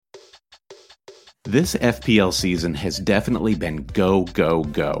This FPL season has definitely been go, go,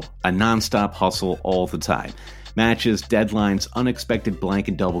 go. A nonstop hustle all the time. Matches, deadlines, unexpected blank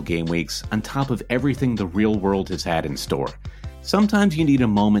and double game weeks, on top of everything the real world has had in store. Sometimes you need a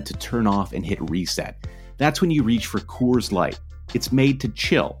moment to turn off and hit reset. That's when you reach for Coors Light. It's made to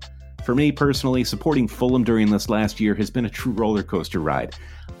chill. For me personally, supporting Fulham during this last year has been a true roller coaster ride.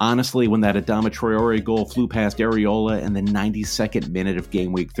 Honestly, when that Adama Traore goal flew past Areola in the 92nd minute of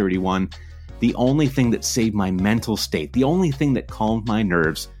game week 31, the only thing that saved my mental state, the only thing that calmed my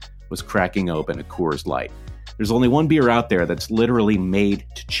nerves, was cracking open a Coors Light. There's only one beer out there that's literally made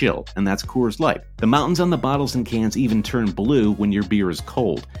to chill, and that's Coors Light. The mountains on the bottles and cans even turn blue when your beer is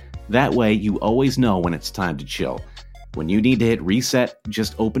cold. That way, you always know when it's time to chill. When you need to hit reset,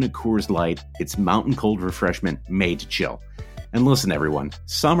 just open a Coors Light. It's mountain cold refreshment made to chill. And listen, everyone,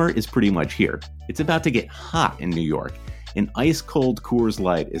 summer is pretty much here. It's about to get hot in New York. An ice-cold Coors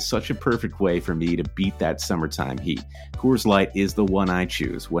Light is such a perfect way for me to beat that summertime heat. Coors Light is the one I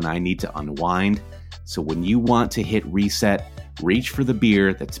choose when I need to unwind. So when you want to hit reset, reach for the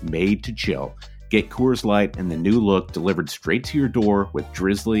beer that's made to chill. Get Coors Light and the new look delivered straight to your door with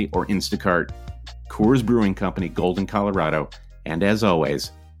Drizzly or Instacart. Coors Brewing Company, Golden, Colorado. And as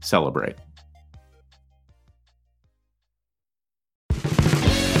always, celebrate.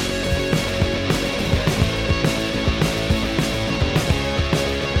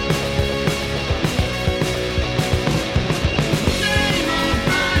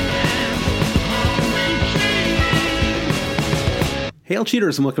 Hail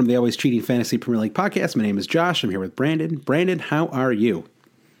cheaters, and welcome to the Always Cheating Fantasy Premier League podcast. My name is Josh. I'm here with Brandon. Brandon, how are you?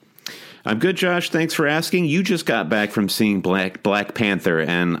 I'm good, Josh. Thanks for asking. You just got back from seeing Black Panther,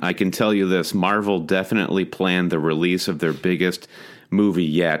 and I can tell you this, Marvel definitely planned the release of their biggest movie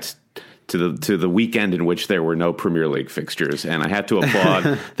yet to the weekend in which there were no Premier League fixtures. And I have to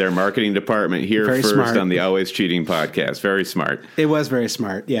applaud their marketing department here Very first smart. On the Always Cheating podcast. Very smart. It was very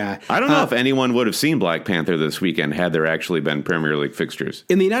smart, yeah. I don't know if anyone would have seen Black Panther this weekend had there actually been Premier League fixtures.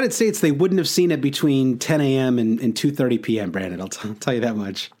 In the United States, they wouldn't have seen it between 10 a.m. and 2:30 p.m., Brandon. I'll tell you that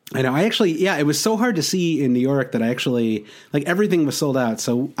much. I know. It was so hard to see in New York that I actually, everything was sold out.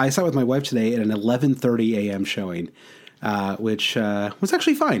 So I saw it with my wife today at an 11:30 a.m. showing, which was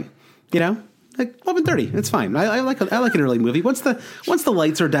actually fine. You know, 11:30, it's fine. I like an early movie. Once the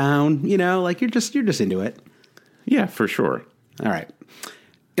lights are down, you're just into it. Yeah, for sure. All right.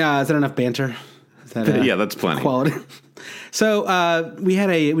 Is that enough banter? Is that, yeah, that's plenty. Quality. So we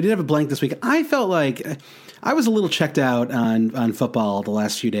did have a blank this week. I felt like I was a little checked out on football the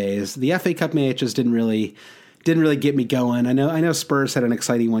last few days. The FA Cup matches didn't really get me going. I know Spurs had an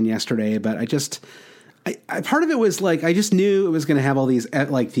exciting one yesterday, but I part of it was I just knew it was going to have all these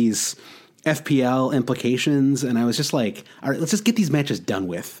FPL implications, and I was just like, all right, let's just get these matches done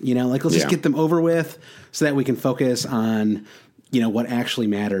with. Let's just get them over with so that we can focus on what actually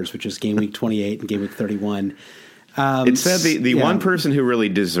matters, which is game week 28 and game week 31. It said the one person who really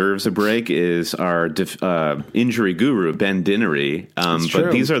deserves a break is our injury guru, Ben Dinnery.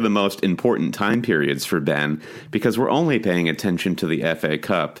 But these are the most important time periods for Ben because we're only paying attention to the FA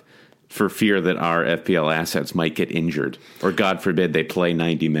Cup for fear that our FPL assets might get injured or, God forbid, they play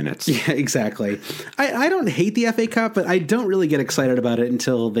 90 minutes. Yeah, exactly. I don't hate the FA Cup, but I don't really get excited about it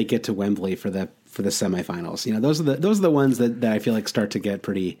until they get to Wembley for the semifinals. Those are the ones that I feel like start to get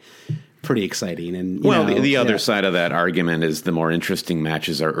pretty exciting. And the other side of that argument is the more interesting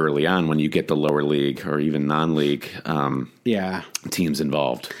matches are early on when you get the lower league or even non-league teams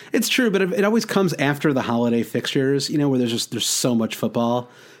involved. It's true, but it always comes after the holiday fixtures, where there's so much football.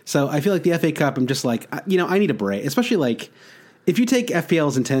 So I feel like the FA Cup, I'm just like, I need a break, especially if you take FPL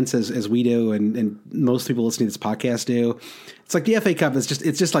as intense as we do and most people listening to this podcast do. It's like the FA Cup is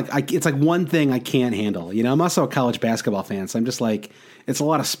it's like one thing I can't handle. I'm also a college basketball fan, so I'm just like, it's a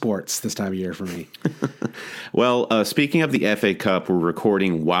lot of sports this time of year for me. Well, speaking of the FA Cup, we're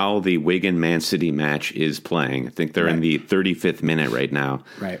recording while the Wigan-Man City match is playing. I think they're in the 35th minute right now.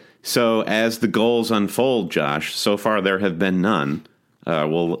 Right. So as the goals unfold, Josh, so far there have been none.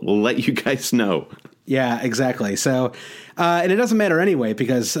 We'll let you guys know. Yeah, exactly. So, and it doesn't matter anyway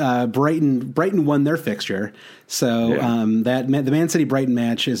because Brighton won their fixture. So the Man City Brighton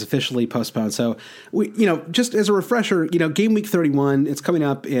match is officially postponed. So we, just as a refresher, game week 31, it's coming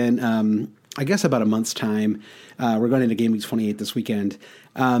up in I guess about a month's time. We're going into game week 28 this weekend.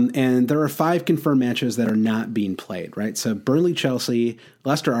 And there are 5 confirmed matches that are not being played, right? So Burnley, Chelsea,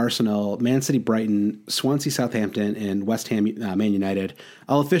 Leicester, Arsenal, Man City, Brighton, Swansea, Southampton, and West Ham, Man United,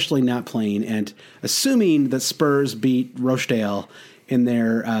 all officially not playing. And assuming that Spurs beat Rochdale in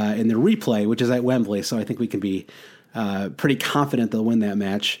their replay, which is at Wembley, so I think we can be pretty confident they'll win that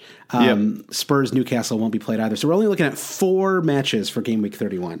match. Spurs Newcastle won't be played either. So we're only looking at 4 matches for game week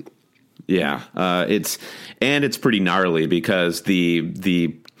 31. Yeah, it's pretty gnarly because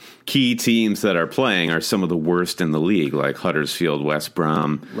the key teams that are playing are some of the worst in the league, like Huddersfield, West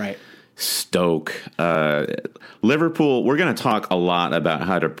Brom, right, Stoke, Liverpool. We're going to talk a lot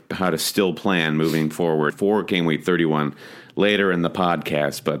about how to still plan moving forward for game week 31 later in the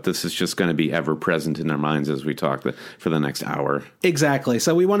podcast, but this is just going to be ever present in our minds as we talk for the next hour. Exactly.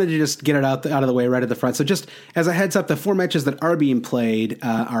 So we wanted to just get it out of the way right at the front. So just as a heads up, the 4 matches that are being played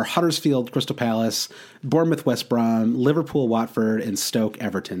are Huddersfield, Crystal Palace, Bournemouth, West Brom, Liverpool, Watford, and Stoke,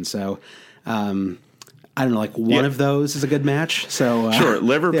 Everton. So I don't know, like one of those is a good match. So sure,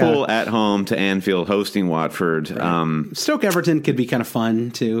 Liverpool at home to Anfield, hosting Watford. Right. Stoke, Everton could be kind of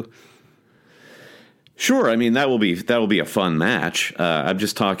fun too. Sure, I mean that will be a fun match. I'm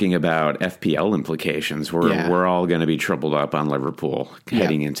just talking about FPL implications. We're all going to be troubled up on Liverpool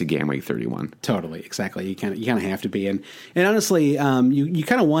heading into game week 31. Totally, exactly. You kind of have to be, and honestly, you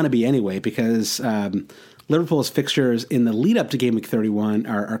kind of want to be anyway because Liverpool's fixtures in the lead up to game week 31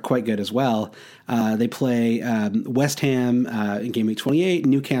 are quite good as well. They play West Ham in game week 28,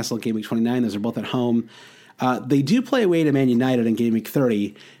 Newcastle in game week 29. Those are both at home. They do play away to Man United in game week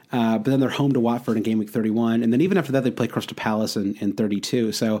 30. But then they're home to Watford in game week 31. And then even after that, they play Crystal Palace in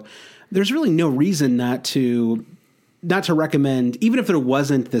 32. So there's really no reason not to recommend, even if there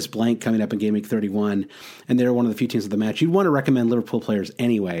wasn't this blank coming up in game week 31, and they're one of the few teams of the match, you'd want to recommend Liverpool players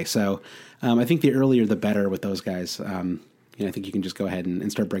anyway. So I think the earlier the better with those guys. I think you can just go ahead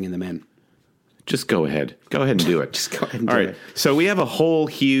and start bringing them in. Just go ahead. Go ahead and do it. Just go ahead and do it. All right. So we have a whole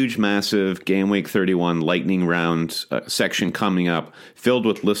huge, massive Game Week 31 lightning round section coming up filled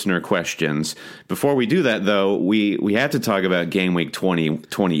with listener questions. Before we do that, though, we have to talk about Game Week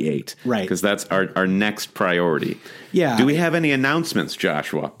 28. Right. Because that's our next priority. Yeah. Do we have any announcements,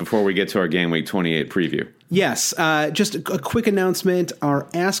 Joshua, before we get to our Game Week 28 preview? Yes. Just a quick announcement. Our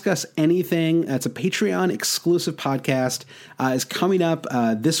Ask Us Anything, it's a Patreon exclusive podcast, is coming up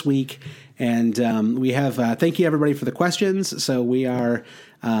this week. And we have, thank you everybody for the questions. So we are,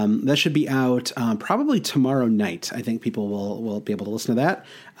 that should be out probably tomorrow night. I think people will be able to listen to that,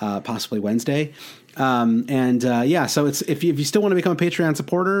 possibly Wednesday. So it's, if you still want to become a Patreon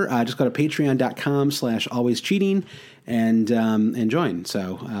supporter, just go to patreon.com/alwayscheating and join.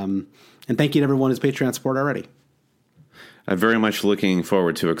 So, and thank you to everyone who's a Patreon supporter already. I'm very much looking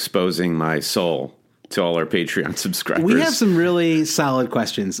forward to exposing my soul to all our Patreon subscribers. We have some really solid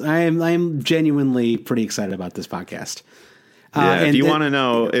questions. I am genuinely pretty excited about this podcast. If you want to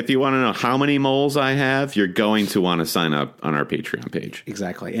know how many moles I have, you're going to want to sign up on our Patreon page.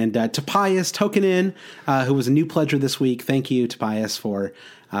 Exactly. And Topias Tokenin, who was a new pledger this week. Thank you, Topias, for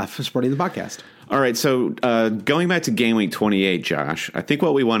supporting the podcast. All right, so going back to Game Week 28, Josh, I think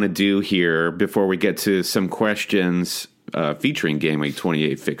what we want to do here before we get to some questions featuring Game Week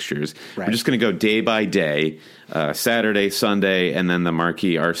 28 fixtures, right. We're just going to go day by day, Saturday, Sunday, and then the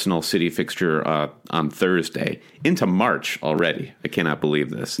marquee Arsenal City fixture on Thursday, into March already. I cannot believe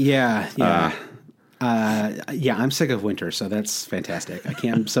this. Yeah. I'm sick of winter, so that's fantastic.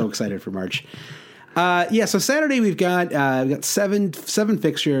 I'm so excited for March. So Saturday we've got seven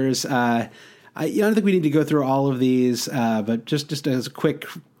fixtures. I don't think we need to go through all of these, but just as a quick,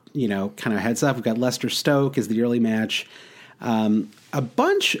 kind of heads up, we've got Leicester Stoke is the early match. A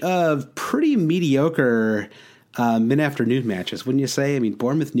bunch of pretty mediocre mid-afternoon matches, wouldn't you say? I mean,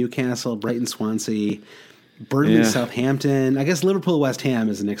 Bournemouth, Newcastle, Brighton, Swansea, Burnley, Southampton. I guess Liverpool, West Ham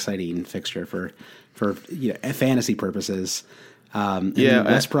is an exciting fixture for fantasy purposes.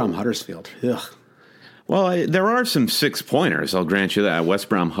 West Brom, Huddersfield. Ugh. Well, there are some 6-pointers. I'll grant you that. West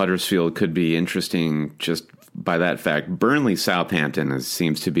Brom, Huddersfield could be interesting just by that fact. Burnley, Southampton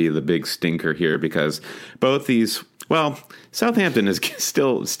seems to be the big stinker here because both these. Well, Southampton is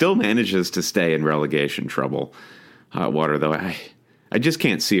still manages to stay in relegation trouble. Hot water, though. I just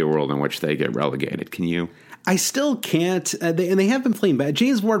can't see a world in which they get relegated. Can you? I still can't. They have been playing bad.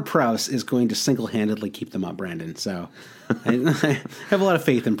 James Ward-Prowse is going to single-handedly keep them up, Brandon. So I have a lot of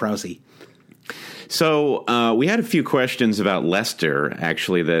faith in Prowsey. So we had a few questions about Leicester,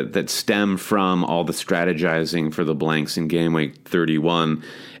 actually, that stem from all the strategizing for the blanks in Game Week 31.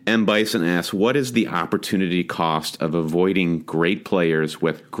 M. Bison asks, what is the opportunity cost of avoiding great players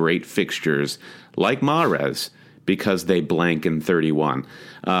with great fixtures like Mahrez because they blank in 31?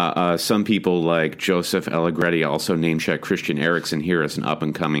 Some people like Joseph Allegretti also name-check Christian Eriksen here as an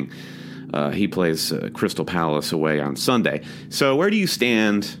up-and-coming. He plays Crystal Palace away on Sunday. So where do you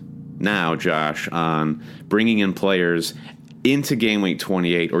stand now, Josh, on bringing in players into game week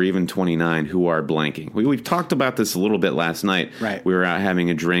 28 or even 29 who are blanking. We've talked about this a little bit last night. Right. We were out having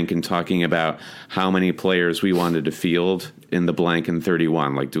a drink and talking about how many players we wanted to field in the blank in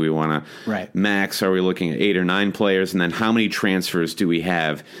 31. Like, do we want to max? Are we looking at 8 or 9 players? And then how many transfers do we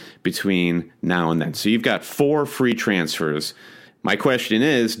have between now and then? So you've got 4 free transfers. My question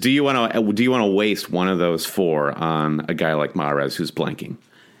is, do you want to waste one of those 4 on a guy like Mahrez who's blanking?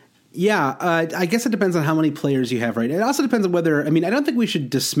 Yeah, I guess it depends on how many players you have, right? It also depends on whether, I mean, I don't think we should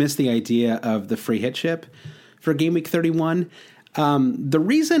dismiss the idea of the free hit chip for game week 31. The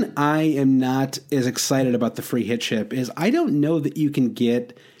reason I am not as excited about the free hit chip is I don't know that you can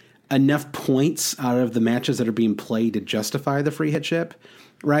get enough points out of the matches that are being played to justify the free hit chip,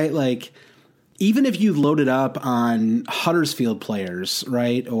 right? Like, even if you load it up on Huddersfield players,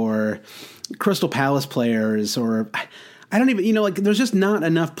 right, or Crystal Palace players, or I don't even, like, there's just not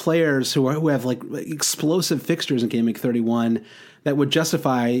enough players who have like explosive fixtures in game week 31 that would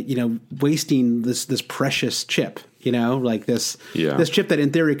justify, wasting this precious chip, like this chip that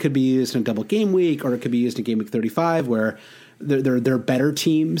in theory could be used in a double game week, or it could be used in game week 35 where there are better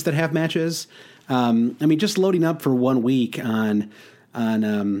teams that have matches. I mean, just loading up for 1 week on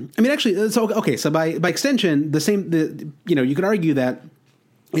actually, so by extension, you could argue that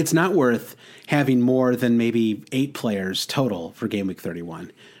it's not worth having more than maybe 8 players total for game week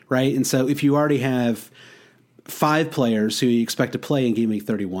 31, right? And so if you already have 5 players who you expect to play in game week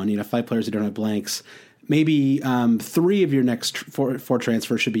 31, 5 players who don't have blanks, maybe 3 of your next 4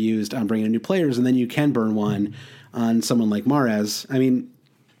 transfers should be used on bringing in new players, and then you can burn one on someone like Mahrez. I mean,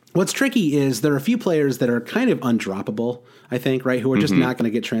 what's tricky is there are a few players that are kind of undroppable, I think, right, who are just not going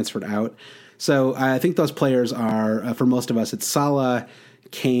to get transferred out. So I think those players are, for most of us, it's Salah,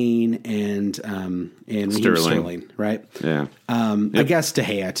 Kane, and Sterling, right? Yeah. I guess De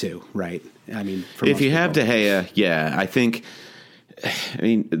Gea too, right? I mean, if you have De Gea, I think. I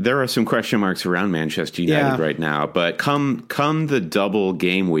mean, there are some question marks around Manchester United right now, but come the double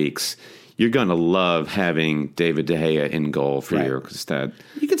game weeks, you're going to love having David De Gea in goal for you, because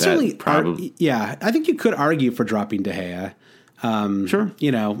you could certainly probably. I think you could argue for dropping De Gea. Sure.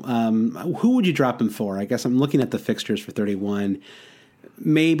 Who would you drop him for? I guess I'm looking at the fixtures for 31.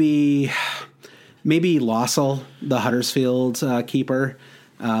 Maybe Lossell, the Huddersfield keeper.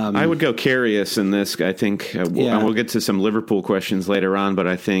 I would go Karius in this. I think we'll get to some Liverpool questions later on, but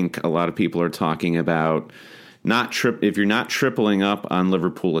I think a lot of people are talking about if you're not tripling up on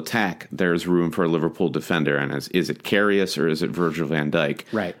Liverpool attack, there's room for a Liverpool defender. And is it Karius or is it Virgil van Dijk?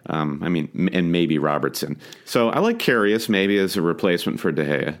 Right. And maybe Robertson. So I like Karius maybe as a replacement for De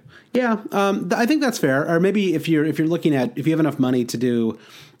Gea. Yeah, I think that's fair. Or maybe if you have enough money to do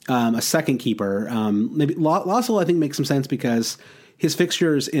a second keeper, maybe Lossell I think makes some sense because his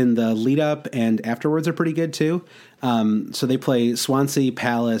fixtures in the lead up and afterwards are pretty good too. So they play Swansea,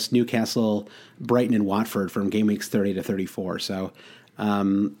 Palace, Newcastle, Brighton, and Watford from game weeks 30 to 34. So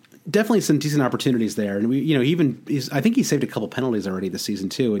definitely some decent opportunities there. And I think he saved a couple penalties already this season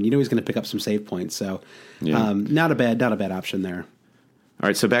too. And he's going to pick up some save points. So not a bad option there. All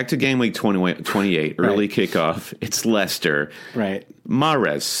right, so back to game week 28, early kickoff. It's Leicester. Right.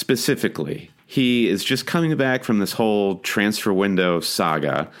 Mahrez specifically. He is just coming back from this whole transfer window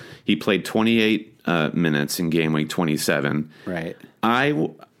saga. He played 28 minutes in game week 27. Right.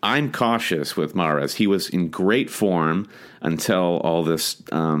 I'm cautious with Mahrez. He was in great form until all this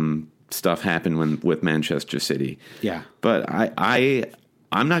stuff happened with Manchester City. Yeah. But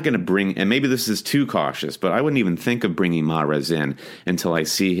I'm not going to bring, and maybe this is too cautious, but I wouldn't even think of bringing Mahrez in until I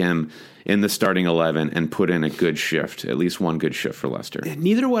see him in the starting 11 and put in a good shift, at least one good shift for Leicester.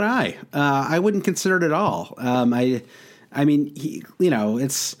 Neither would I. I wouldn't consider it at all. I mean, he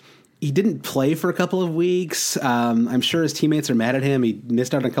didn't play for a couple of weeks. I'm sure his teammates are mad at him. He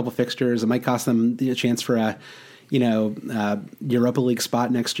missed out on a couple of fixtures. It might cost them a chance for a Europa League spot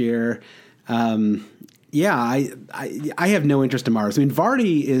next year. I have no interest in Mahrez. I mean,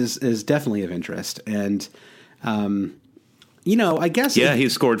 Vardy is definitely of interest, and I guess he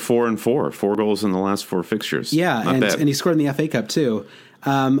scored 4 and 4 goals in the last 4 fixtures. Yeah, and he scored in the FA Cup too.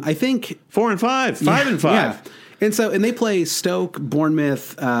 I think 4 and 5, 5 and 5. Yeah. And they play Stoke,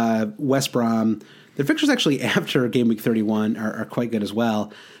 Bournemouth, West Brom. Their fixtures actually after game week 31 are quite good as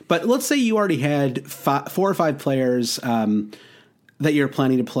well. But let's say you already had 4 or 5 players that you're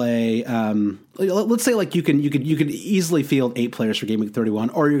planning to play. Let's say like you could easily field 8 players for game week 31,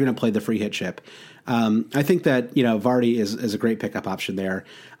 or you're going to play the free hit chip. I think that Vardy is a great pickup option there.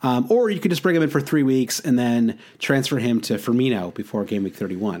 Or you could just bring him in for 3 weeks and then transfer him to Firmino before game week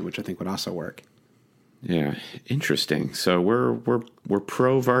 31, which I think would also work. Yeah, interesting. So we're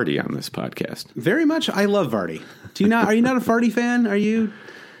pro Vardy on this podcast. Very much. I love Vardy. Are you not a Vardy fan? Are you?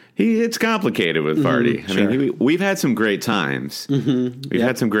 It's complicated with Vardy. Sure. I mean, we've had some great times. We've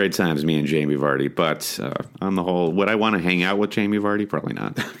had some great times, me and Jamie Vardy. But on the whole, would I want to hang out with Jamie Vardy? Probably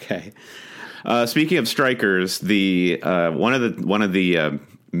not. Okay. Speaking of strikers, the one of the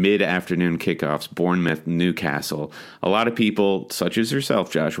mid-afternoon kickoffs, Bournemouth, Newcastle. A lot of people, such as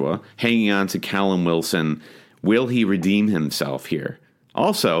yourself, Joshua, hanging on to Callum Wilson. Will he redeem himself here?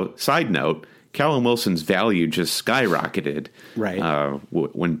 Also, side note, Callum Wilson's value just skyrocketed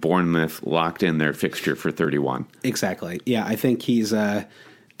when Bournemouth locked in their fixture for 31. Exactly. Yeah, I think he's, I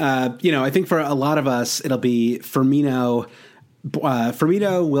think for a lot of us, it'll be Firmino,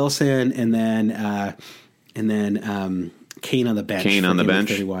 Wilson, and then Kane on the bench. Kane on the bench.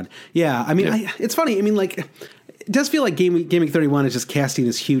 31. Yeah, I mean, it's funny. I mean, like, it does feel like Game Week 31 is just casting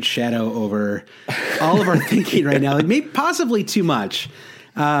this huge shadow over all of our thinking right now. Like, maybe possibly too much.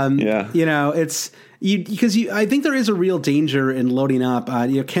 It's because I think there is a real danger in loading up.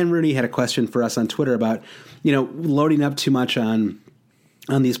 Ken Rooney had a question for us on Twitter about, loading up too much on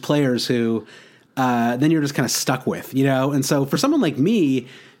these players who then you're just kind of stuck with, And so for someone like me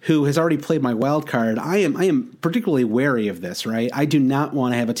who has already played my wild card, I am particularly wary of this, right? I do not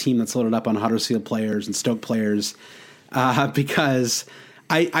want to have a team that's loaded up on Huddersfield players and Stoke players because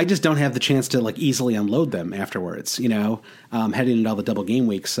I just don't have the chance to like easily unload them afterwards, heading into all the double game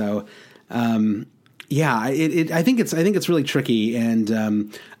weeks. So, I think it's really tricky.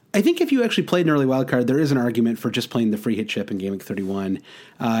 And I think if you actually played an early wild card, there is an argument for just playing the free hit chip in Game Week 31.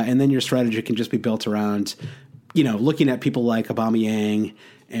 And then your strategy can just be built around, looking at people like Aubameyang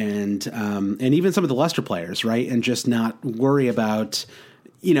and even some of the Leicester players, right? And just not worry about,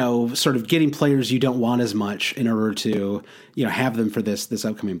 sort of getting players you don't want as much in order to, have them for this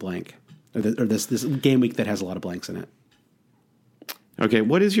upcoming blank or this game week that has a lot of blanks in it. Okay,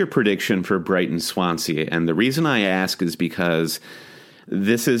 what is your prediction for Brighton Swansea? And the reason I ask is because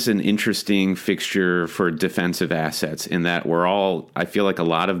this is an interesting fixture for defensive assets in that I feel like a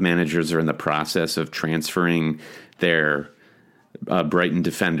lot of managers are in the process of transferring their Brighton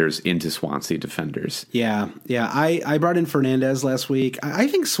defenders into Swansea defenders. Yeah. I brought in Fernandez last week. I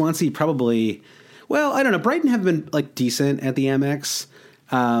think Swansea probably, I don't know. Brighton have been like decent at the Amex.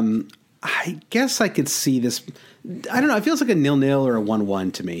 I guess I could see this. I don't know. It feels like a 0-0 or a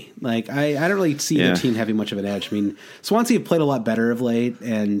 1-1 to me. Like I don't really see the team having much of an edge. I mean, Swansea have played a lot better of late,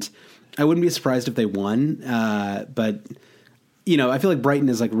 and I wouldn't be surprised if they won. But I feel like Brighton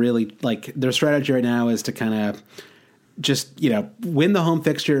is like really like their strategy right now is to kind of just, win the home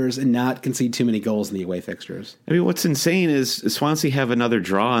fixtures and not concede too many goals in the away fixtures. I mean, what's insane is Swansea have another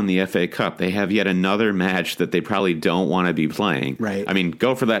draw in the FA Cup. They have yet another match that they probably don't want to be playing. Right. I mean,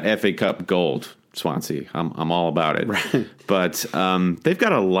 go for that FA Cup gold, Swansea. I'm all about it. Right. But they've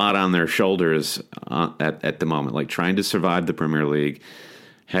got a lot on their shoulders at the moment, like trying to survive the Premier League,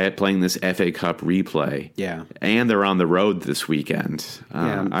 playing this FA Cup replay. Yeah. And they're on the road this weekend.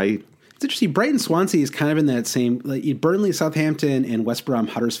 It's interesting. Brighton Swansea is kind of in that same like Burnley, Southampton, and West Brom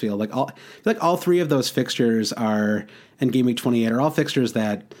Huddersfield. Like all three of those fixtures are in Game Week 28 are all fixtures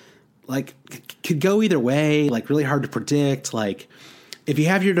that like could go either way. Like really hard to predict. Like if you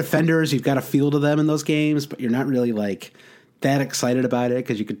have your defenders, you've got a feel to them in those games, but you're not really like that excited about it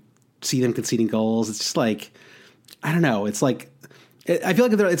because you could see them conceding goals. It's just like I don't know. It's like I feel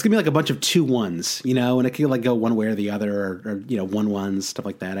like it's gonna be like a bunch of 2-1s, and it could like go one way or the other, or 1-1s, stuff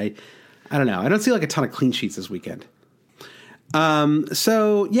like that. I don't know. I don't see like a ton of clean sheets this weekend.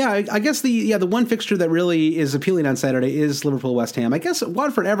 I guess the one fixture that really is appealing on Saturday is Liverpool West Ham. I guess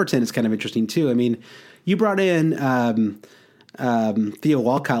Watford Everton is kind of interesting too. I mean, you brought in Theo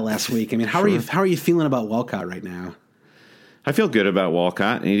Walcott last week. I mean, how are you feeling about Walcott right now? I feel good about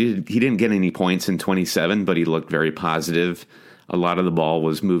Walcott. He didn't get any points in 27, but he looked very positive. A lot of the ball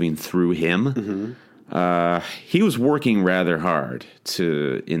was moving through him. Mm-hmm. He was working rather hard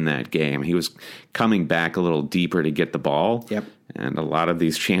in that game. He was coming back a little deeper to get the ball. Yep. And a lot of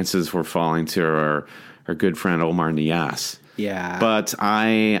these chances were falling to our good friend Omar Niasse. Yeah. But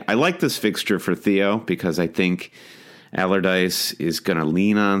I like this fixture for Theo because I think Allardyce is going to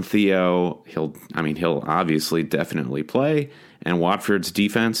lean on Theo. He'll obviously definitely play. And Watford's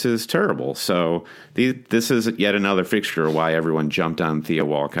defense is terrible. So this is yet another fixture why everyone jumped on Theo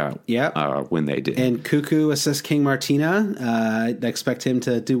Walcott when they did. And Cuckoo assists King Martina. I expect him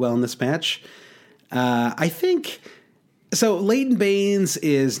to do well in this match. I think so. Leighton Baines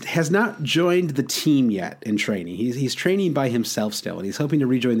has not joined the team yet in training. He's training by himself still, and he's hoping to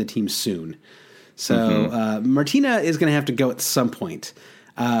rejoin the team soon. So Martina is going to have to go at some point.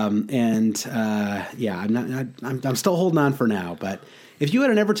 I'm still holding on for now. But if you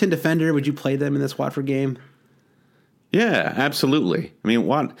had an Everton defender, would you play them in this Watford game? Yeah, absolutely. I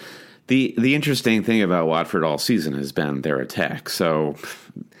mean, the interesting thing about Watford all season has been their attack. So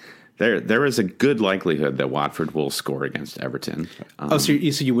there is a good likelihood that Watford will score against Everton. So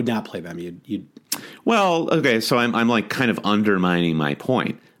you would not play them? You'd Well, okay. So I'm like kind of undermining my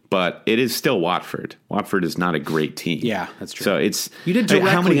point. But it is still Watford. Watford is not a great team. Yeah, that's true. So you did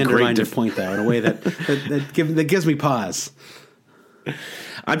directly undermine your point though in a way that gives me pause.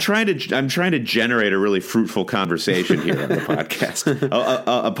 I'm trying to generate a really fruitful conversation here on the podcast,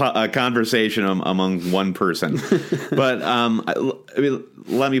 a conversation among one person. But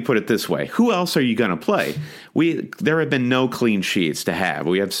let me put it this way: who else are you going to play? There have been no clean sheets to have.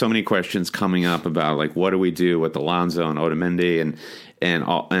 We have so many questions coming up about like what do we do with Alonso and Otamendi and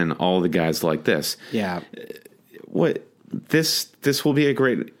all the guys like this. Yeah. This will be a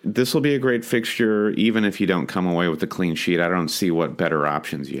great fixture even if you don't come away with a clean sheet. I don't see what better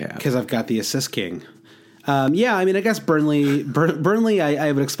options you have. Because I've got the assist king. I mean, I guess Burnley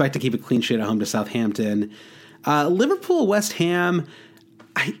I would expect to keep a clean sheet at home to Southampton. Liverpool, West Ham,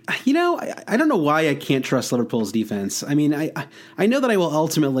 I don't know why I can't trust Liverpool's defense. I mean, I know that I will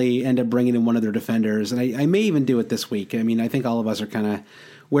ultimately end up bringing in one of their defenders, and I may even do it this week. I mean, I think all of us are kind of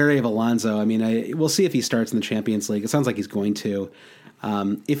wary of Alonso. I mean, we'll see if he starts in the Champions League. It sounds like he's going to.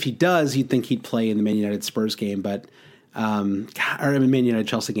 If he does, you'd think he'd play in the Man United Spurs game, but Man United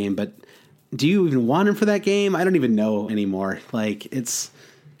Chelsea game. But do you even want him for that game? I don't even know anymore. Like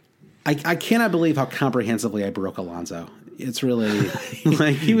I cannot believe how comprehensively I broke Alonso. It's really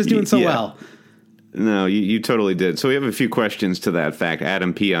like he was doing so well. No, you totally did. So we have a few questions to that fact.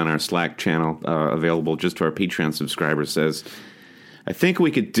 Adam P. on our Slack channel, available just to our Patreon subscribers, says, I think we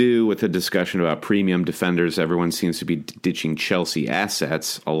could do with a discussion about premium defenders. Everyone seems to be ditching Chelsea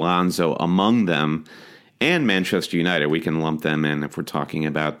assets, Alonso among them, and Manchester United. We can lump them in if we're talking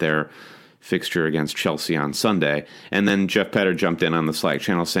about their fixture against Chelsea on Sunday. And then Jeff Petter jumped in on the Slack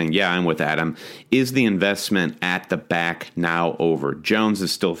channel saying, yeah, I'm with Adam. Is the investment at the back now over? Jones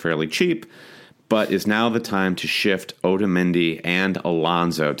is still fairly cheap, but is now the time to shift Otamendi and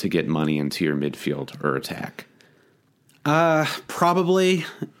Alonso to get money into your midfield or attack? Probably.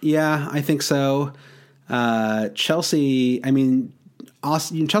 Yeah, I think so. Chelsea, I mean,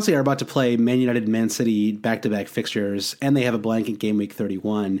 Chelsea are about to play Man United and Man City back-to-back fixtures, and they have a blank in game week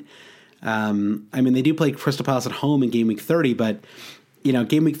 31. I mean, they do play Crystal Palace at home in game week 30, but,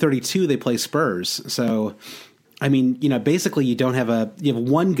 game week 32, they play Spurs. So, I mean, basically you have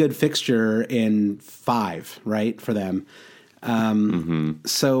one good fixture in 5, right, for them.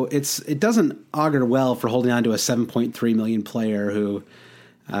 So it doesn't augur well for holding on to a 7.3 million player who,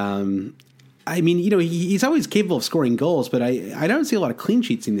 I mean, he's always capable of scoring goals, but I don't see a lot of clean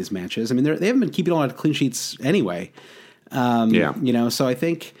sheets in these matches. I mean, they haven't been keeping a lot of clean sheets anyway. So I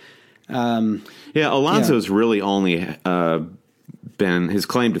think, Alonso's really only, been his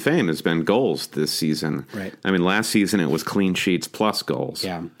claim to fame has been goals this season. Right. I mean, last season it was clean sheets plus goals.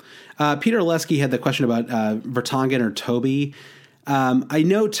 Yeah. Peter Oleski had the question about Vertonghen or Toby. I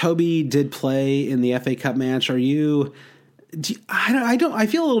know Toby did play in the FA Cup match. I feel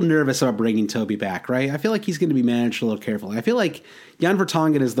a little nervous about bringing Toby back, right? I feel like he's going to be managed a little carefully. I feel like Jan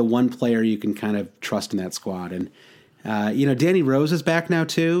Vertonghen is the one player you can kind of trust in that squad. And, Danny Rose is back now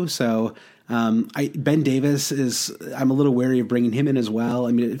too. So Ben Davis I'm a little wary of bringing him in as well.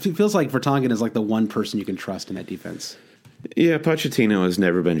 I mean, it feels like Vertonghen is like the one person you can trust in that defense. Yeah, Pochettino has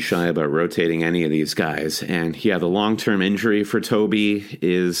never been shy about rotating any of these guys. And the long-term injury for Toby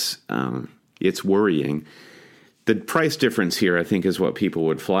is, it's worrying. The price difference here, I think, is what people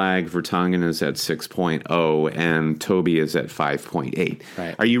would flag. Vertonghen is at 6.0 and Toby is at 5.8.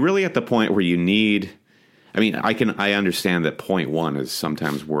 Right. Are you really at the point where you need... I mean, I understand that 0.1 is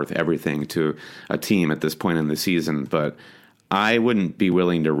sometimes worth everything to a team at this point in the season, but I wouldn't be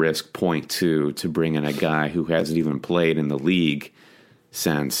willing to risk 0.2 to bring in a guy who hasn't even played in the league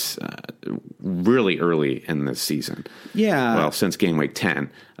since really early in this season. Yeah. Well, since game week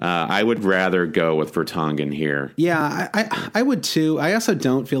 10. I would rather go with Vertonghen here. Yeah, I would too. I also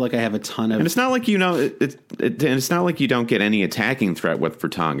don't feel like I have a ton of... And it's not like, it's not like you don't get any attacking threat with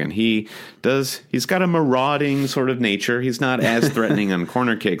Vertonghen. He's got a marauding sort of nature. He's not as threatening on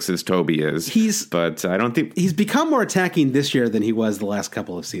corner kicks as Toby is. But I don't think... He's become more attacking this year than he was the last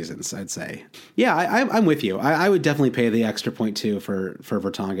couple of seasons, I'd say. Yeah, I'm with you. I would definitely pay the extra 0.2 for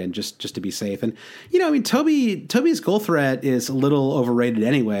Vertonghen just to be safe. safe. And, Toby's goal threat is a little overrated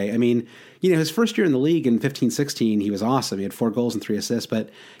anyway. I mean, his first year in the league in 15-16, he was awesome. He had 4 goals and 3 assists. But,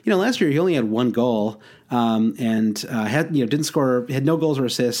 last year he only had 1 goal and didn't score, had no goals or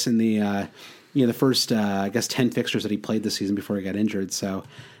assists in the first, 10 fixtures that he played this season before he got injured. So,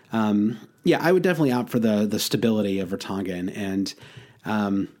 I would definitely opt for the stability of Vertonghen.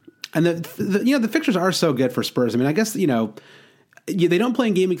 And the fixtures are so good for Spurs. I mean, I guess, they don't play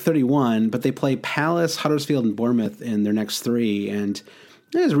in game week 31, but they play Palace, Huddersfield, and Bournemouth in their next 3. And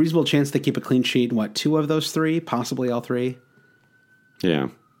there's a reasonable chance they keep a clean sheet in 2 of those 3, possibly all 3. Yeah.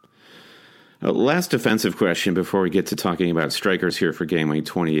 Last defensive question before we get to talking about strikers here for game week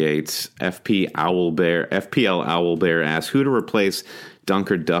 28. FPL Owlbear asks who to replace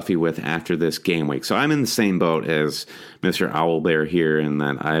Dunker Duffy with after this game week. So I'm in the same boat as Mr. Owlbear here in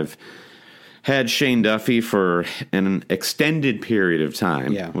that I've had Shane Duffy for an extended period of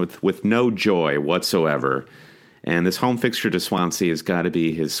time with no joy whatsoever. And this home fixture to Swansea has got to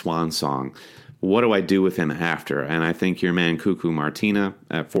be his swan song. What do I do with him after? And I think your man Cuckoo Martina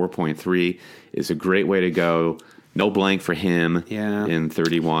at 4.3 is a great way to go. No blank for him in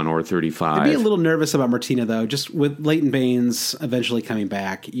 31 or 35. I'd be a little nervous about Martina, though. Just with Leighton Baines eventually coming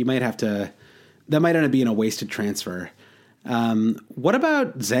back, you might have to... That might end up being a wasted transfer. What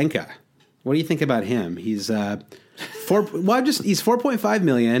about Zanka? What do you think about him? He's... he's 4.5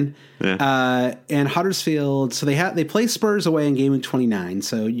 million, and Huddersfield. So they play Spurs away in game week 29.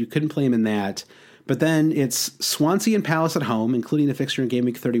 So you couldn't play him in that. But then it's Swansea and Palace at home, including the fixture in game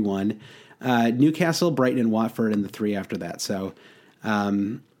week 31. Newcastle, Brighton, and Watford in the 3 after that. So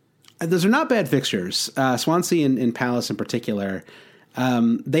those are not bad fixtures. Swansea and Palace in particular.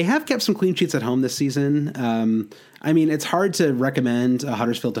 They have kept some clean sheets at home this season. I mean, it's hard to recommend a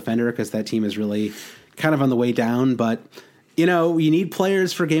Huddersfield defender because that team is really kind of on the way down, but you need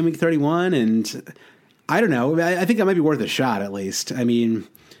players for game week 31, and I don't know. I think that might be worth a shot at least. I mean,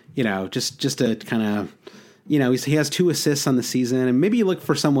 just to kind of, he has 2 assists on the season, and maybe you look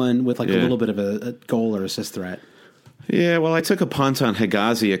for someone with a little bit of a goal or assist threat. Yeah, well, I took a punt on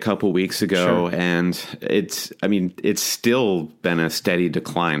Higazi a couple weeks ago, and it's still been a steady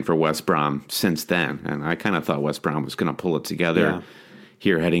decline for West Brom since then, and I kind of thought West Brom was going to pull it together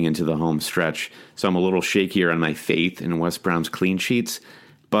here heading into the home stretch. So I'm a little shakier on my faith in West Brom's clean sheets.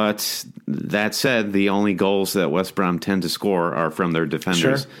 But that said, the only goals that West Brom tend to score are from their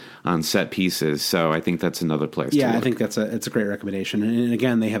defenders on set pieces. So I think that's another place to look. I think it's a great recommendation. And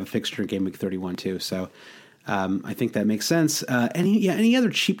again, they have a fixture in game week 31 too. So I think that makes sense. Any other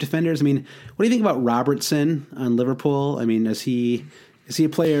cheap defenders? I mean, what do you think about Robertson on Liverpool? I mean, is he a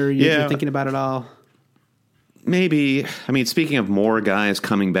player you're thinking about at all? Maybe. I mean, speaking of more guys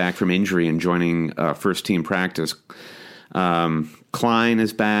coming back from injury and joining first team practice, Klein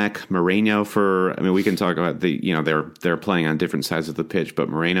is back. Moreno we can talk about they're playing on different sides of the pitch, but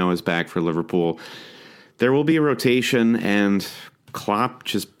Moreno is back for Liverpool. There will be a rotation, and Klopp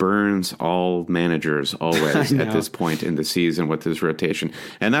just burns all managers always at this point in the season with his rotation.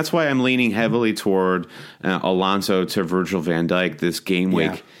 And that's why I'm leaning heavily toward Alonso to Virgil van Dijk this game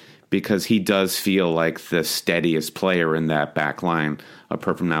week. Because he does feel like the steadiest player in that back line.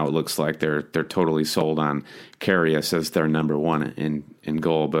 Apart from now, it looks like they're totally sold on Karius as their number 1 in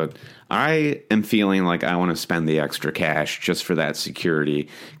goal. But I am feeling like I want to spend the extra cash just for that security,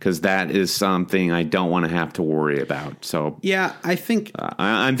 because that is something I don't want to have to worry about. So I think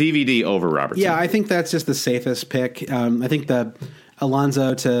I'm VVD over Robertson. Yeah, I think that's just the safest pick. I think the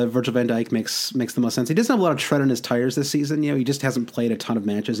Alonso to Virgil van Dijk makes the most sense. He doesn't have a lot of tread on his tires this season. He just hasn't played a ton of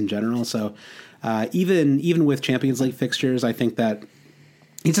matches in general. So even with Champions League fixtures, I think that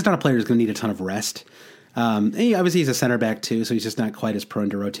he's just not a player who's going to need a ton of rest. And obviously he's a center back too, so he's just not quite as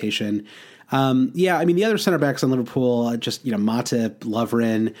prone to rotation. The other center backs on Liverpool, Matip,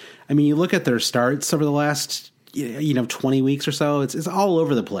 Lovren. I mean, you look at their starts over the last 20 weeks or so. It's all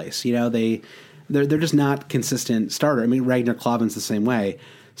over the place. They're just not consistent starter. I mean, Ragnar Klavan's the same way.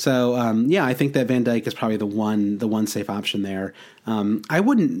 So I think that Van Dijk is probably the one safe option there. I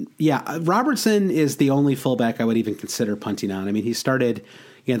wouldn't. Yeah, Robertson is the only fullback I would even consider punting on. I mean, he started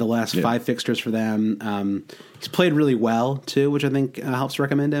the last 5 fixtures for them. He's played really well too, which I think helps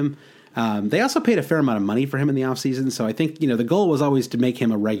recommend him. They also paid a fair amount of money for him in the offseason, so I think the goal was always to make him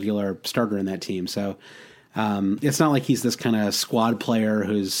a regular starter in that team. So it's not like he's this kind of squad player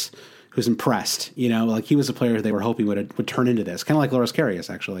who's impressed, like he was a player they were hoping would turn into this, kind of like Loris Karius,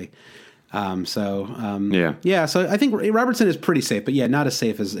 actually. So I think Robertson is pretty safe, but not as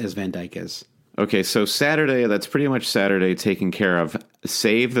safe as Van Dijk is. Okay, so Saturday, that's pretty much Saturday taken care of,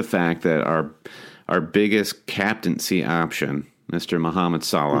 save the fact that our biggest captaincy option, Mr. Mohamed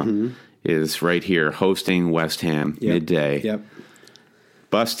Salah, is right here hosting West Ham midday. Yep.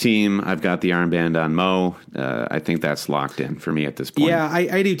 Bus team, I've got the armband on Mo. I think that's locked in for me at this point. Yeah,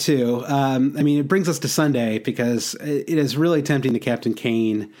 I do too. I mean, it brings us to Sunday because it is really tempting to captain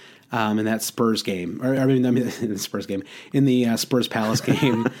Kane in that Spurs game. In the Spurs game, in the Spurs Palace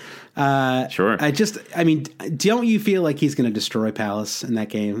game. Sure. Don't you feel like he's going to destroy Palace in that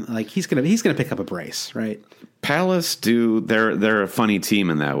game? Like he's going to pick up a brace, right? Palace they're a funny team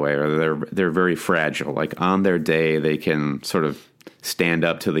in that way, or they're very fragile. Like on their day, they can sort of stand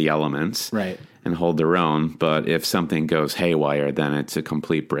up to the elements, right, and hold their own. But if something goes haywire, then it's a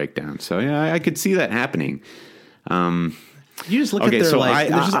complete breakdown. So yeah, I could see that happening. You just look at their if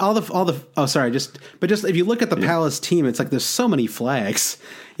you look at the Palace team, it's like there's so many flags.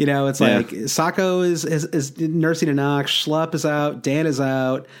 You know, it's like Sacco is nursing a knock, Schlupp is out, Dan is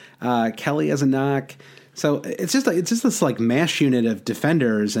out, Kelly has a knock. So it's just this like mash unit of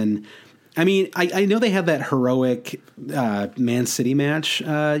defenders. And I mean, I know they have that heroic Man City match,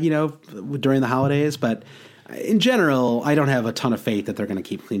 during the holidays, but in general, I don't have a ton of faith that they're going to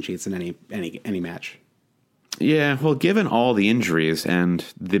keep clean sheets in any match. Yeah, well, given all the injuries and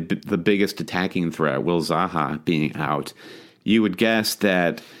the biggest attacking threat, Will Zaha, being out, you would guess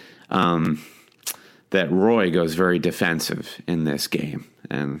that that Roy goes very defensive in this game,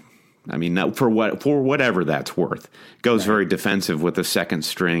 and I mean, for whatever that's worth, goes very defensive with the second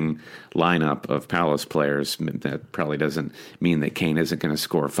string lineup of Palace players. That probably doesn't mean that Kane isn't going to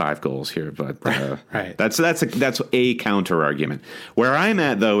score 5 goals here, but right. That's a counter argument. Where I'm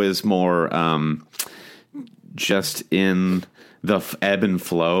at though is more just in the ebb and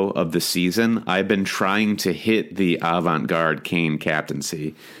flow of the season. I've been trying to hit the avant-garde Kane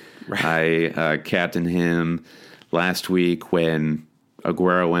captaincy. Right. I captained him last week when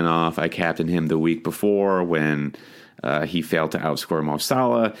Aguero went off. I captained him the week before when he failed to outscore Mo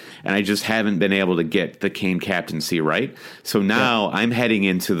Salah, and I just haven't been able to get the Kane captaincy right. So now I'm heading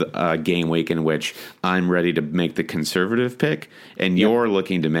into the game week in which I'm ready to make the conservative pick, and you're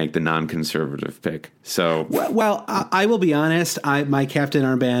looking to make the non-conservative pick. So, well, I will be honest. My captain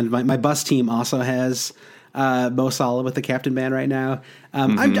armband, my bus team also has Mo Salah with the captain band right now.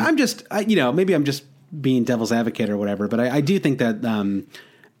 I'm just, maybe I'm just being devil's advocate or whatever, but I do think that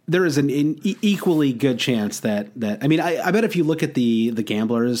there is an equally good chance that I mean, I bet if you look at the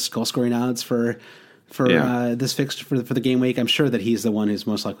gamblers' goal scoring odds for this fixture for the game week, I'm sure that he's the one who's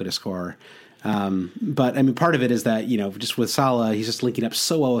most likely to score. But I mean, part of it is that, just with Salah, he's just linking up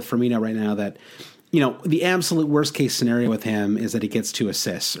so well with Firmino right now that, the absolute worst case scenario with him is that he gets 2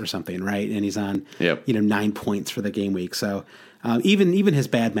 assists or something, right? And he's on 9 points for the game week. So even his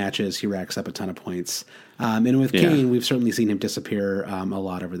bad matches, he racks up a ton of points. And with Kane, we've certainly seen him disappear a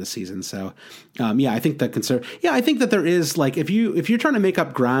lot over the season. So, I think I think that there is, like, if you're trying to make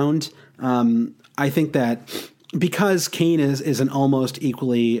up ground, I think that because Kane is an almost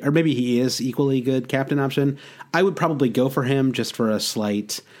equally, or maybe he is equally good captain option, I would probably go for him just for a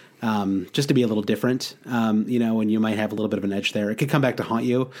slight, just to be a little different, and you might have a little bit of an edge there. It could come back to haunt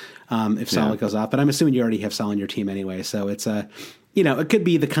you if Salah goes off, but I'm assuming you already have Salah on your team anyway. So it's it could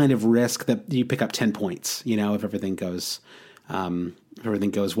be the kind of risk that you pick up 10 points, if everything goes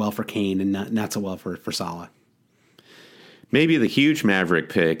well for Kane and not so well for Salah. Maybe the huge Maverick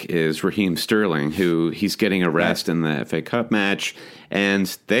pick is Raheem Sterling, who he's getting a rest in the FA Cup match,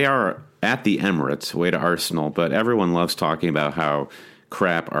 and they are at the Emirates, away to Arsenal, but everyone loves talking about how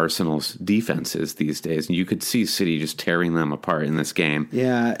crap Arsenal's defense is these days, and you could see City just tearing them apart in this game.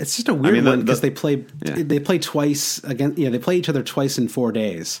 Yeah, it's just a weird one because they play twice again. Yeah, they play each other twice in 4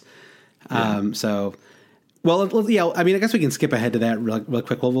 days. So, well, I mean, I guess we can skip ahead to that real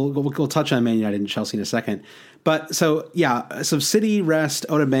quick. We'll touch on Man United and Chelsea in a second. But so City rest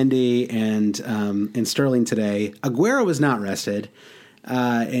Otamendi and Sterling today. Aguero was not rested,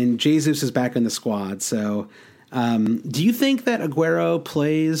 and Jesus is back in the squad. So. Do you think that Aguero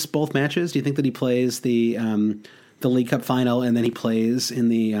plays both matches? Do you think that he plays the League Cup final and then he plays in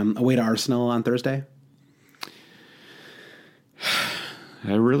the away to Arsenal on Thursday?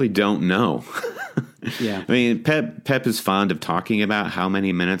 I really don't know. Yeah, I mean, Pep is fond of talking about how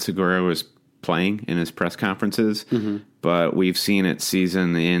many minutes Aguero is playing in his press conferences, but we've seen it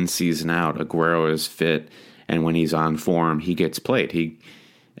season in, season out. Aguero is fit, and when he's on form, he gets played.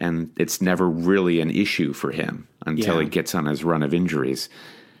 And it's never really an issue for him until he gets on his run of injuries.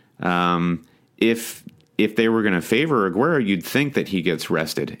 If they were going to favor Aguero, you'd think that he gets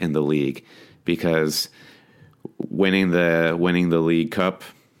rested in the league because winning the League Cup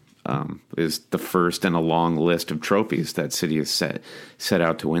is the first in a long list of trophies that City has set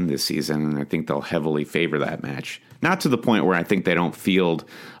out to win this season, and I think they'll heavily favor that match. Not to the point where I think they don't field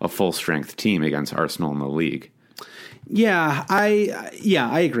a full-strength team against Arsenal in the league. Yeah,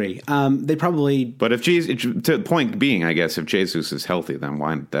 I agree. They probably, but if to the point being, I guess if Jesus is healthy,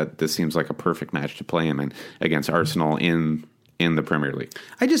 then this seems like a perfect match to play him in against Arsenal in the Premier League.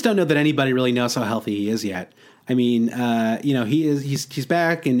 I just don't know that anybody really knows how healthy he is yet. I mean, he's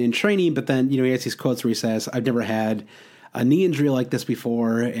back and in training, but then, he has these quotes where he says, "I've never had a knee injury like this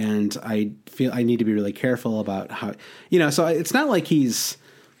before, and I feel I need to be really careful about how, so it's not like he's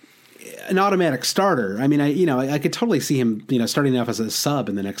an automatic starter. I mean, I could totally see him, starting off as a sub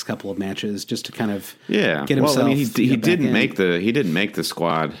in the next couple of matches just to kind of get himself. Well, I mean, he didn't make the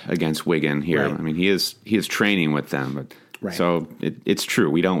squad against Wigan here. Right. I mean, he is training with them, but right. So it's true.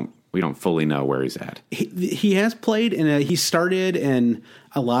 We don't fully know where he's at. He has played he started in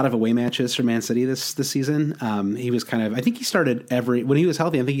a lot of away matches for Man City this season. He was I think he started when he was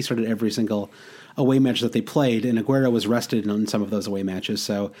healthy, I think he started every single away match that they played, and Aguero was rested in some of those away matches.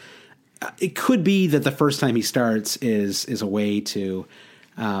 So it could be that the first time he starts is away to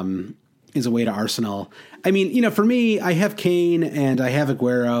Arsenal. I mean, for me, I have Kane and I have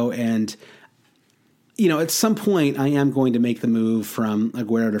Aguero, and at some point I am going to make the move from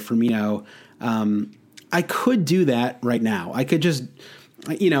Aguero to Firmino. I could do that right now. I could just,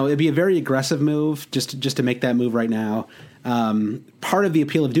 it'd be a very aggressive move just to make that move right now. Part of the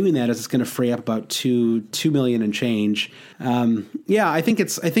appeal of doing that is it's going to free up about $2 million and change. I think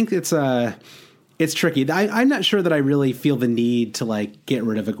it's tricky. I'm not sure that I really feel the need to get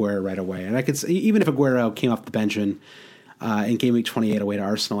rid of Aguero right away. And I could even if Aguero came off the bench in game week 28 away to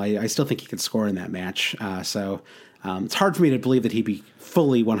Arsenal, I still think he could score in that match. So it's hard for me to believe that he'd be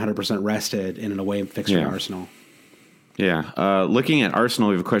fully 100% rested in an away fixture to Arsenal. Yeah. Looking at Arsenal,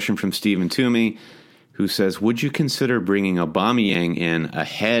 we have a question from Stephen Toomey, who says, would you consider bringing Aubameyang in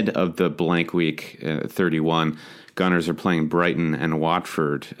ahead of the blank week 31? Gunners are playing Brighton and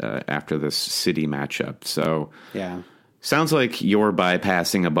Watford after this City matchup. So sounds like you're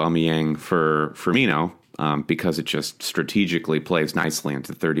bypassing Aubameyang for Firmino because it just strategically plays nicely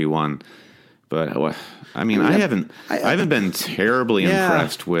into 31. But I mean, I haven't been terribly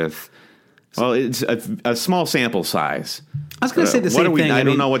impressed with. Well, it's a small sample size. I was going to say the same thing. I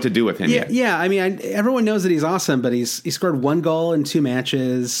don't know what to do with him yet. Yeah, I mean, everyone knows that he's awesome, but he scored 1 goal in 2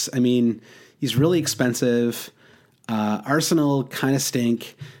 matches. I mean, he's really expensive. Arsenal kind of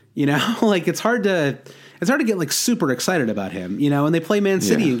stink. It's hard to get super excited about him. And they play Man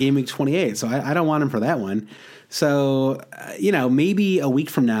City in game week 28, so I don't want him for that one. So maybe a week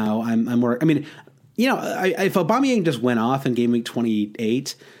from now, I'm more. I mean, if Aubameyang just went off in game week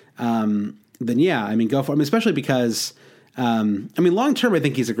 28, then go for him. Especially because. Long term, I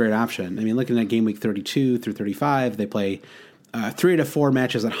think he's a great option. I mean, looking at game week 32 through 35, they play 3 to 4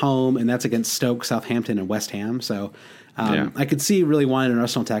 matches at home, and that's against Stoke, Southampton, and West Ham. So I could see really wanting an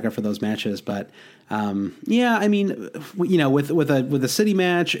Arsenal attacker for those matches. But with a City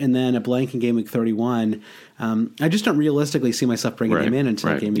match and then a blank in game week 31, I just don't realistically see myself bringing him in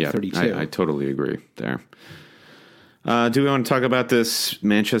until game week 32. I totally agree there. Do we want to talk about this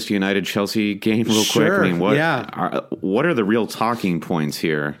Manchester United-Chelsea game real quick? I mean, what are the real talking points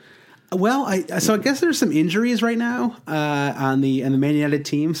here? Well, I guess there's some injuries right now on the Man United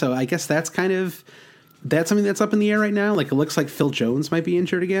team. So I guess that's something that's up in the air right now. It looks like Phil Jones might be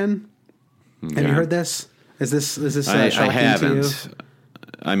injured again. Okay. Have you heard this? Is this shocking I haven't. to you?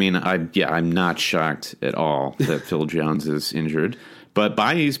 I mean, I'm not shocked at all that Phil Jones is injured. But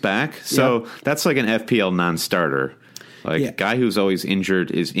Bailly's back, so that's like an FPL non-starter. Guy who's always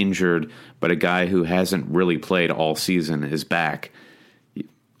injured is injured, but a guy who hasn't really played all season is back.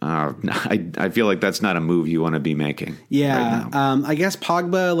 I feel like that's not a move you want to be making. Yeah, right now. I guess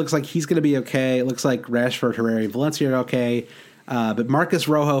Pogba looks like he's going to be okay. It looks like Rashford, Herrera, and Valencia are okay. But Marcus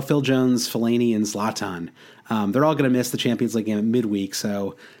Rojo, Phil Jones, Fellaini, and Zlatan, they're all going to miss the Champions League game at midweek.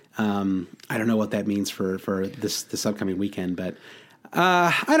 So I don't know what that means for this upcoming weekend, but.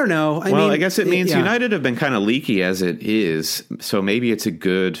 I don't know. I guess it means United have been kind of leaky as it is, so maybe it's a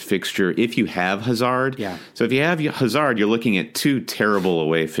good fixture if you have Hazard. Yeah. So if you have Hazard, you're looking at 2 terrible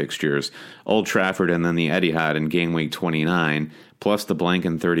away fixtures, Old Trafford and then the Etihad in game week 29, plus the blank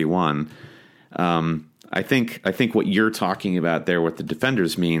in 31. I think what you're talking about there with the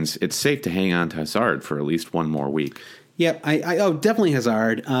defenders means it's safe to hang on to Hazard for at least 1 more week. Yep. Definitely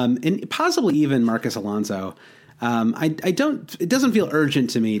Hazard, and possibly even Marcus Alonso. It doesn't feel urgent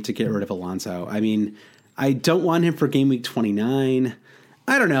to me to get rid of Alonso. I mean, I don't want him for game week 29.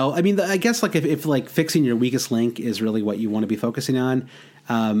 I don't know. I mean, I guess if fixing your weakest link is really what you want to be focusing on,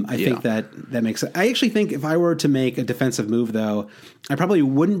 I think that makes sense. I actually think if I were to make a defensive move, though, I probably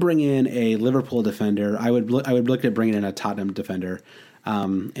wouldn't bring in a Liverpool defender. I would look at bringing in a Tottenham defender,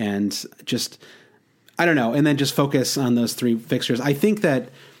 and just, I don't know, and then just focus on those 3 fixtures. I think that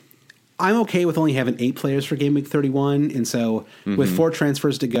I'm okay with only having 8 players for game week 31, and so with 4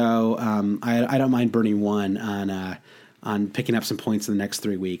 transfers to go, I don't mind burning one on picking up some points in the next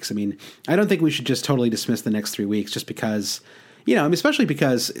 3 weeks. I mean, I don't think we should just totally dismiss the next 3 weeks just because, especially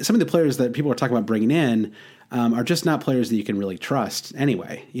because some of the players that people are talking about bringing in are just not players that you can really trust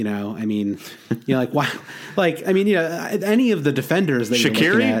anyway. I mean, like why? Like, I mean, any of the defenders that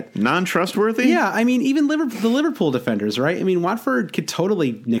you're looking at, non-trustworthy. Yeah, I mean, even the Liverpool defenders, right? I mean, Watford could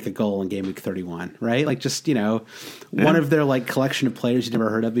totally nick a goal in game week 31, right? Like, just one of their like collection of players you've never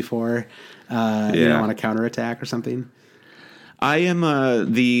heard of before, on a counterattack or something. I am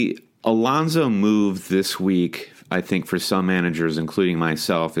the Alonso move this week. I think for some managers, including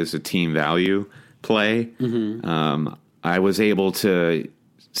myself, is a team value play. I was able to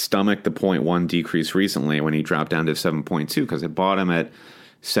stomach the 0.1 decrease recently when he dropped down to 7.2 because I bought him at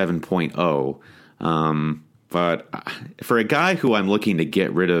 7.0. But for a guy who I'm looking to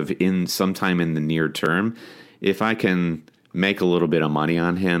get rid of in sometime in the near term, if I can make a little bit of money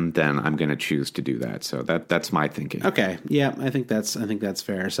on him, then I'm going to choose to do that. So that's my thinking. Okay, yeah, I think that's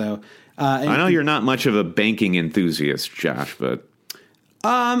fair. So I know you're not much of a banking enthusiast, Josh, but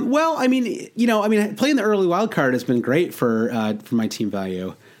well, I mean, playing the early wild card has been great for my team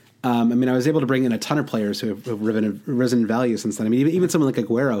value. I mean, I was able to bring in a ton of players who have risen in value since then. I mean, even someone like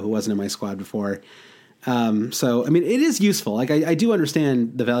Aguero who wasn't in my squad before. So I mean, it is useful. Like I do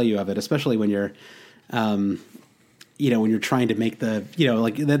understand the value of it, especially when you're when you're trying to make the,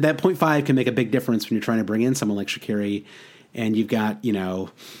 like that 0.5 can make a big difference when you're trying to bring in someone like Shaqiri and you've got,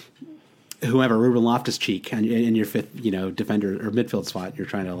 whoever, Ruben Loftus-Cheek in your 5th, defender or midfield spot. You're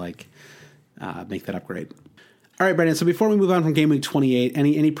trying to make that upgrade. All right, Brandon. So before we move on from game week 28,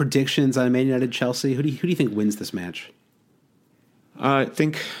 any predictions on Man United Chelsea? Who do you think wins this match? I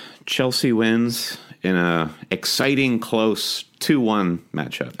think Chelsea wins in a exciting, close 2-1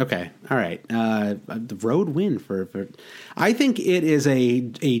 matchup. Okay, all right. The road win for I think it is a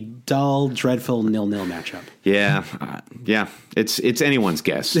dull, dreadful 0-0 matchup. Yeah. It's anyone's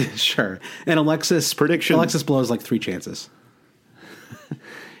guess. Sure. And Alexis blows like 3 chances.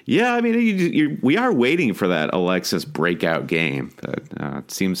 Yeah, I mean, we are waiting for that Alexis breakout game, but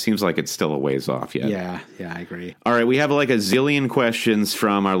it seems like it's still a ways off yet. Yeah, I agree. All right, we have like a zillion questions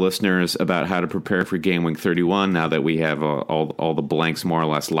from our listeners about how to prepare for game week 31 now that we have all the blanks more or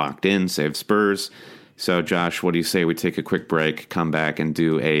less locked in, save Spurs. So, Josh, what do you say we take a quick break, come back, and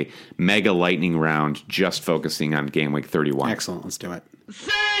do a mega lightning round just focusing on game week 31? Excellent, let's do it.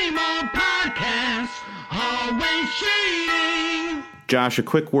 Same old podcast, always cheating. Josh, a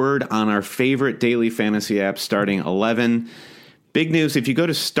quick word on our favorite daily fantasy app, Starting 11. Big news, if you go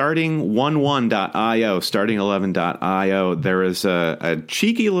to starting11.io, starting11.io, there is a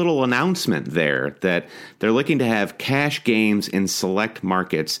cheeky little announcement there that they're looking to have cash games in select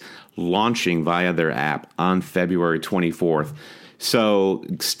markets launching via their app on February 24th. So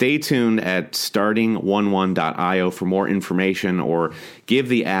stay tuned at starting11.io for more information, or give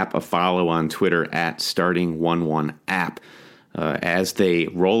the app a follow on Twitter at starting11app. As they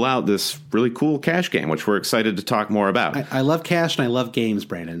roll out this really cool cash game, which we're excited to talk more about. I love cash and I love games,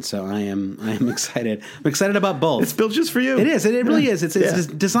 Brandon. So I am excited. I'm excited about both. It's built just for you. It is. It really is. It's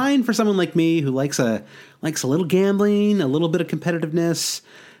designed for someone like me who likes a little gambling, a little bit of competitiveness.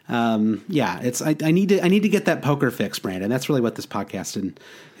 I need to get that poker fix, Brandon. That's really what this podcast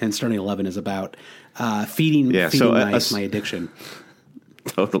and Starting 11 is about. Feeding my addiction.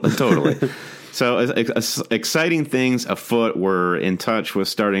 Totally. So exciting things afoot. We're in touch with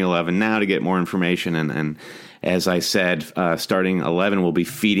Starting 11 now to get more information. And as I said, Starting 11 will be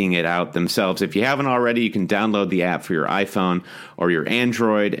feeding it out themselves. If you haven't already, you can download the app for your iPhone or your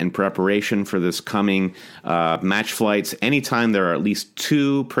Android in preparation for this coming match flights. Anytime there are at least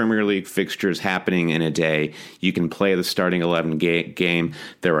 2 Premier League fixtures happening in a day, you can play the Starting 11 game.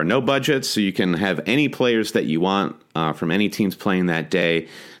 There are no budgets, so you can have any players that you want from any teams playing that day.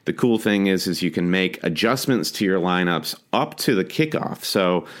 The cool thing is you can make adjustments to your lineups up to the kickoff.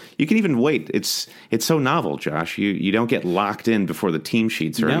 So you can even wait. It's so novel, Josh. You don't get locked in before the team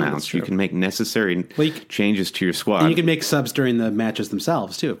sheets are announced. You can make necessary changes to your squad. And you can make subs during the matches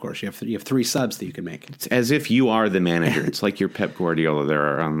themselves, too, of course. You have 3 subs that you can make. It's as if you are the manager. It's like your Pep Guardiola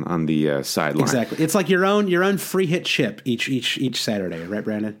there on the sideline. Exactly. It's like your own free hit chip each Saturday, right,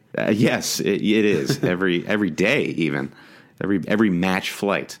 Brandon? Yes, it is. Every day, even. Every match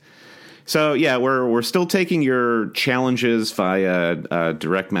flight. So yeah, we're still taking your challenges via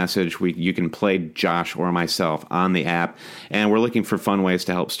direct message. You can play Josh or myself on the app, and we're looking for fun ways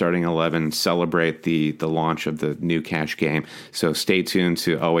to help Starting 11 celebrate the launch of the new cash game. So stay tuned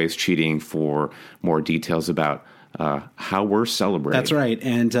to Always Cheating for more details about how we're celebrating. That's right.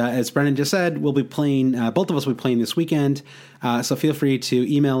 And as Brendan just said, we'll be playing, both of us will be playing this weekend. So feel free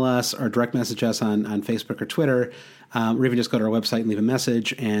to email us or direct message us on Facebook or Twitter, or even just go to our website and leave a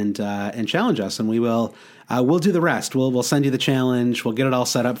message and challenge us. And we'll do the rest. We'll send you the challenge. We'll get it all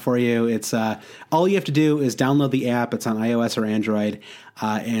set up for you. It's all you have to do is download the app. It's on iOS or Android,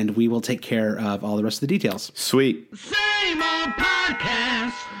 and we will take care of all the rest of the details. Sweet. Same old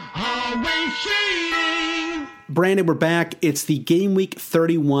podcast, always cheating. Brandon, we're back. It's the Game Week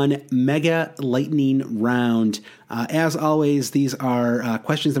 31 Mega Lightning Round. As always, these are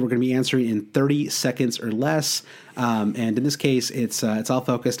questions that we're going to be answering in 30 seconds or less. And in this case, it's all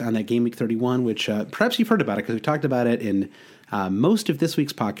focused on that Game Week 31, which perhaps you've heard about it because we talked about it in most of this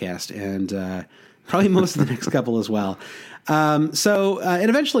week's podcast and probably most of the next couple as well. And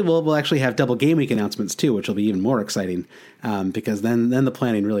eventually we'll actually have double Game Week announcements too, which will be even more exciting because then the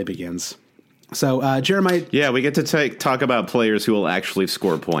planning really begins. So, Jeremiah... Yeah, we get to talk about players who will actually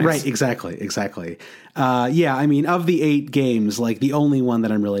score points. Right, exactly. Yeah, I mean, of the 8 games, like, the only one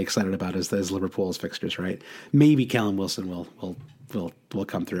that I'm really excited about is Liverpool's fixtures, right? Maybe Callum Wilson will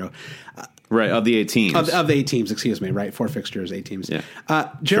come through. Right, of the 8 teams. Of the 8 teams, excuse me, right? 4 fixtures, 8 teams. Yeah.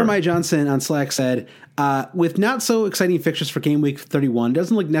 Jeremiah Johnson on Slack said, with not so exciting fixtures for Game Week 31, it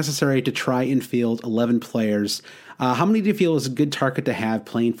doesn't look necessary to try and field 11 players. How many do you feel is a good target to have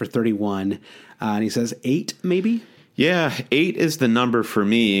playing for 31? And he says 8, maybe? Yeah, 8 is the number for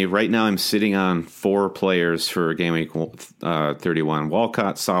me. Right now I'm sitting on 4 players for Game Week 31.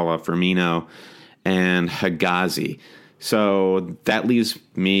 Walcott, Salah, Firmino, and Higazi. So that leaves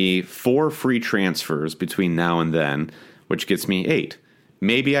me 4 free transfers between now and then, which gets me 8.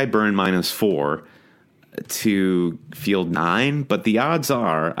 Maybe I burn -4 to field 9, but the odds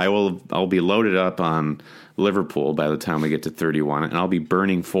are I'll be loaded up on Liverpool by the time we get to 31, and I'll be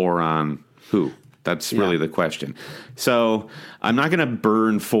burning 4 on who? That's really the question. So I'm not going to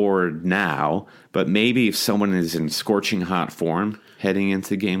burn 4 now, but maybe if someone is in scorching hot form heading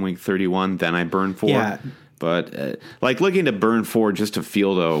into Game Week 31, then I burn 4. Yeah. But looking to burn 4 just to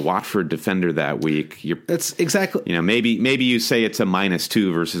field a Watford defender that week, that's exactly. Maybe you say it's a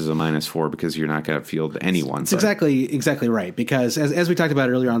 -2 versus a -4 because you're not going to field anyone. That's exactly right. Because as we talked about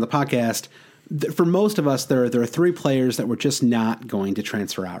earlier on the podcast, for most of us, there are 3 players that we're just not going to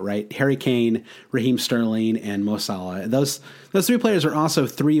transfer out. Right, Harry Kane, Raheem Sterling, and Mo Salah. Those 3 players are also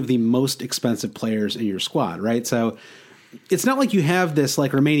 3 of the most expensive players in your squad. Right, so. It's not like you have this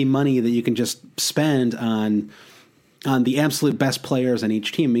like remaining money that you can just spend on the absolute best players on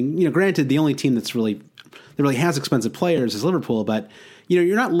each team. I mean, granted, the only team that really has expensive players is Liverpool, but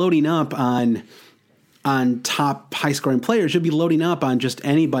you're not loading up on top high scoring players. You'll be loading up on just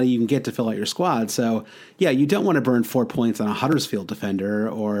anybody you can get to fill out your squad. So yeah, you don't want to burn 4 points on a Huddersfield defender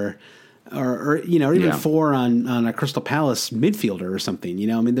or even 4 on a Crystal Palace midfielder or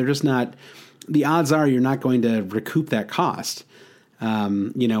something. I mean, they're just not. The odds are you're not going to recoup that cost.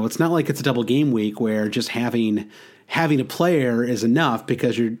 It's not like it's a double game week where just having a player is enough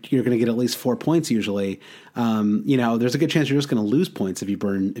because you're going to get at least 4 points usually. There's a good chance you're just going to lose points if you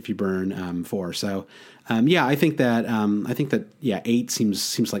burn 4. So I think that 8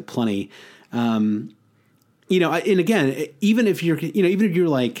 seems like plenty. And again, even if you're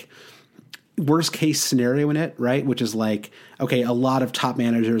like worst case scenario in it, right? Which is like, okay, a lot of top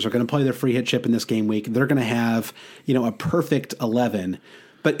managers are going to play their free hit chip in this game week. They're going to have, a perfect 11.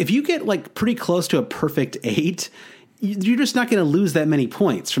 But if you get like pretty close to a perfect 8, you're just not going to lose that many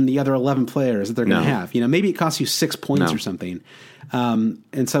points from the other 11 players that they're going to have. Maybe it costs you 6 points or something.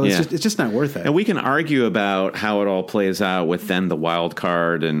 And so it's just not worth it. And we can argue about how it all plays out with then the wild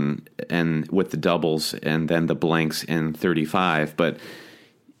card and with the doubles and then the blanks in 35. But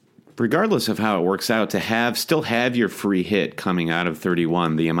regardless of how it works out, to still have your free hit coming out of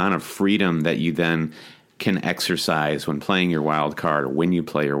 31, the amount of freedom that you then can exercise when playing your wild card or when you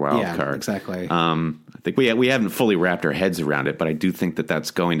play your wild card. Exactly. I think we haven't fully wrapped our heads around it, but I do think that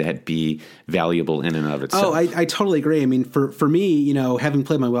that's going to be valuable in and of itself. Oh, I totally agree. I mean, for me, having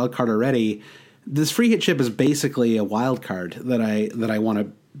played my wild card already, this free hit chip is basically a wild card that I want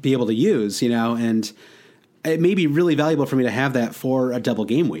to be able to use, and it may be really valuable for me to have that for a double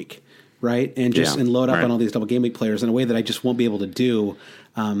game week. Right. And and load up on all these double game week players in a way that I just won't be able to do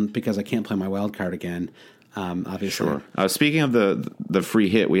because I can't play my wild card again. Obviously. Sure. Speaking of the free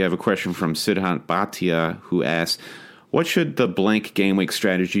hit, we have a question from Siddhant Bhatia who asks, what should the blank game week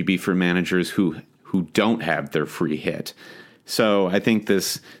strategy be for managers who don't have their free hit? So I think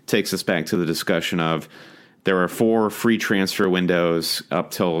this takes us back to the discussion of there are 4 free transfer windows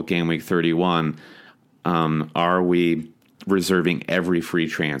up till game week 31. Are we reserving every free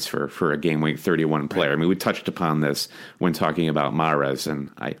transfer for a game week 31 player? Right. I mean, we touched upon this when talking about Mahrez,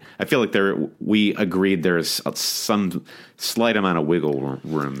 and I feel like we agreed there's some slight amount of wiggle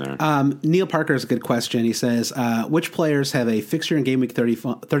room there. Neil Parker has a good question. He says, which players have a fixture in game week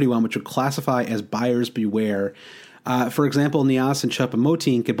 31 which would classify as buyers beware? For example, Niasse and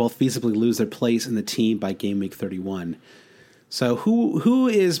Choupo-Moting could both feasibly lose their place in the team by game week 31. So who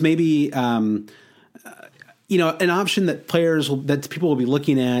is maybe an option that people will be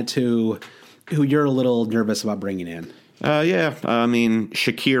looking at who you're a little nervous about bringing in? Yeah. I mean,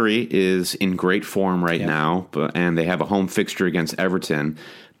 Shaqiri is in great form right now, and they have a home fixture against Everton.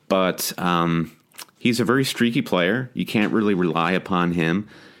 But he's a very streaky player. You can't really rely upon him.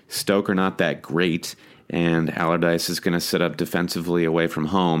 Stoke are not that great, and Allardyce is going to set up defensively away from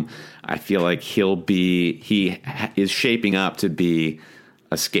home. I feel like he is shaping up to be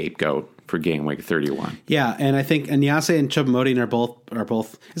a scapegoat for game week 31. Yeah, and I think Niasse and Choupo-Moting are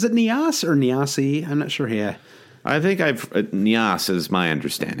both. Is it Niasse or Niasse? I'm not sure here. I think Niasse is my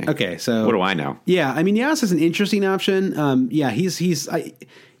understanding. Okay, so what do I know? Yeah, I mean Niasse is an interesting option.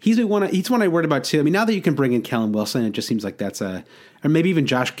 He's one I worried about too. I mean, now that you can bring in Callum Wilson, it just seems like or maybe even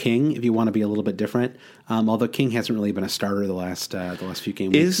Josh King if you want to be a little bit different. Although King hasn't really been a starter the last few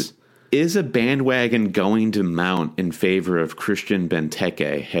game weeks. Is a bandwagon going to mount in favor of Christian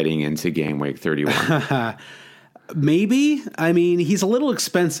Benteke heading into game week 31? Maybe. I mean, he's a little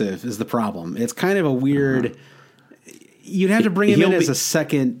expensive is the problem. It's kind of a weird. You'd have to bring him in as a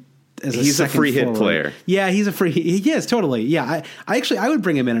second. He's a free hit player. Yeah, he's a free. Yes, totally. Yeah, I would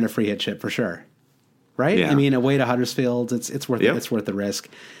bring him in a free hit chip for sure. Right. Yeah. I mean, away to Huddersfield, it's worth it's worth the risk.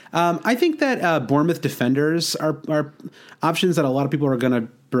 I think that Bournemouth defenders are options that a lot of people are going to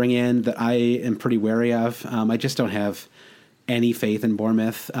bring in that I am pretty wary of. I just don't have any faith in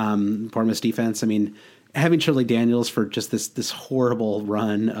Bournemouth's defense. I mean, having Shirley Daniels for just this horrible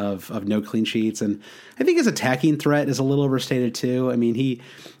run of no clean sheets, and I think his attacking threat is a little overstated too. I mean,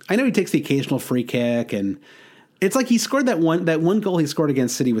 I know he takes the occasional free kick, and it's like he scored that one goal he scored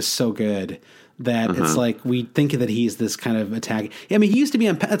against City was so good that it's like we think that he's this kind of attack. I mean, he used to be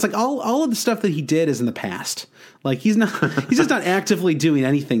it's like all of the stuff that he did is in the past. Like he's just not actively doing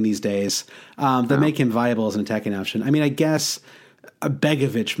anything these days that make him viable as an attacking option. I mean, I guess a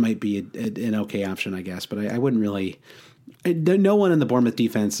Begovic might be an okay option, I guess, but I wouldn't really. No one in the Bournemouth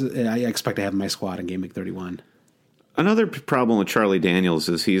defense I expect to have in my squad in game week 31. Another problem with Charlie Daniels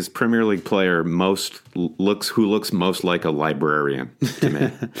is he's Premier League player who looks most like a librarian to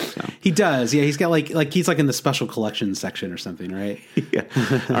me. So. He does, yeah. He's got like he's like in the special collections section or something, right? Yeah.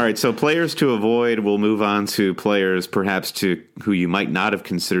 All right. So players to avoid. We'll move on to players perhaps who you might not have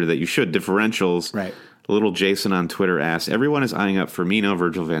considered that you should. Differentials. Right. Little Jason on Twitter asked, everyone is eyeing up Firmino,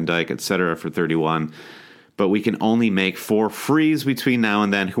 Virgil van Dijk, etc. for 31, but we can only make 4 frees between now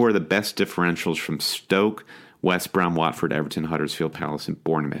and then. Who are the best differentials from Stoke, West Brom, Watford, Everton, Huddersfield, Palace, and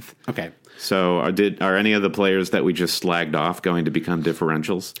Bournemouth? Okay. So are any of the players that we just slagged off going to become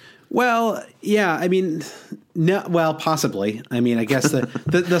differentials? Well, yeah, I mean, no, well, possibly. I mean, I guess the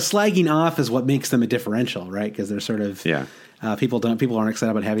slagging off is what makes them a differential, right? Because they're sort of people aren't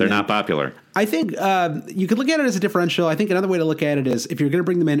excited about having. They're not popular. I think you could look at it as a differential. I think another way to look at it is if you're going to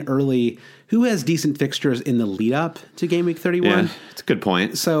bring them in early, who has decent fixtures in the lead up to game week 31? Yeah, it's a good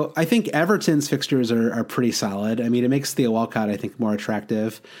point. So I think Everton's fixtures are pretty solid. I mean, it makes Theo Walcott, I think, more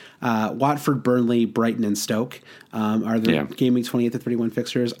attractive. Watford, Burnley, Brighton, and Stoke are the game week 28 to 31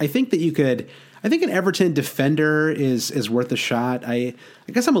 fixtures. I think that you could. I think an Everton defender is worth a shot. I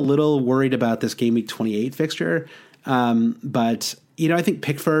guess I'm a little worried about this game week 28 fixture. But I think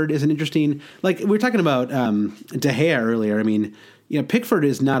Pickford is an interesting, like we were talking about, De Gea earlier. I mean, Pickford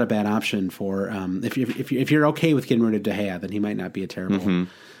is not a bad option for, if you're okay with getting rid of De Gea, then he might not be a terrible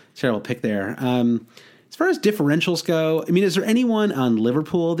pick there. As far as differentials go, I mean, is there anyone on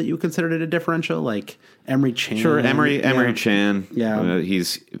Liverpool that you would consider it a differential, like Emre Can? Sure, Emre Can. Yeah,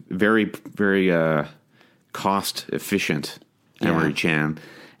 he's very, very cost efficient. Emre Can.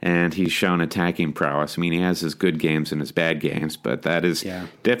 And he's shown attacking prowess. I mean, he has his good games and his bad games, but that is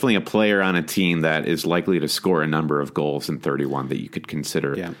definitely a player on a team that is likely to score a number of goals in 31 that you could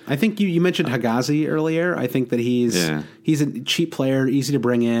consider. Yeah, I think you mentioned Higazi earlier. I think that he's a cheap player, easy to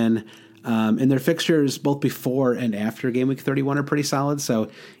bring in. And their fixtures both before and after game week 31 are pretty solid. So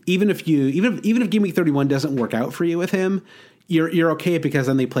even if game week 31 doesn't work out for you with him, you're okay because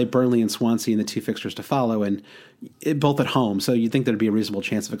then they play Burnley and Swansea in the 2 fixtures to follow, and both at home. So you'd think there'd be a reasonable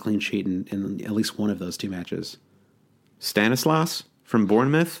chance of a clean sheet in at least one of those 2 matches. Stanislas from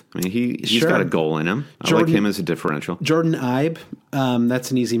Bournemouth. I mean, he's Sure. got a goal in him. I like him as a differential. Jordan Ibe,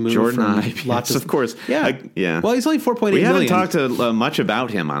 that's an easy move. Jordan Ibe, lots yes, of course. Yeah, yeah. Well, he's only 4.8 million. We haven't talked much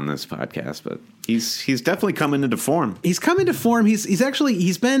about him on this podcast, but he's definitely coming into form. He's come into form. He's coming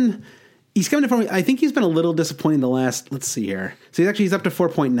to form. I think he's been a little disappointing the last. Let's see here. So he's up to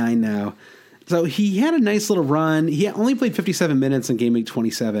 4.9 now. So he had a nice little run. He only played 57 minutes in game week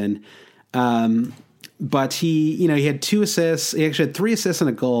 27. But he had 2 assists. He actually had 3 assists and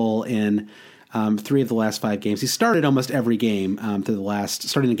a goal in 3 of the last 5 games. He started almost every game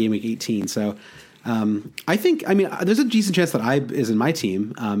starting in game week 18. So there's a decent chance that Ibe is in my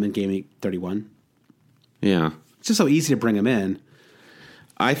team in game week 31. Yeah, it's just so easy to bring him in.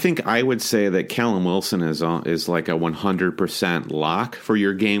 I think I would say that Callum Wilson is like a 100% lock for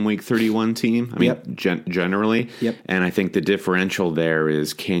your game week 31 team. I mean, generally. Yep. And I think the differential there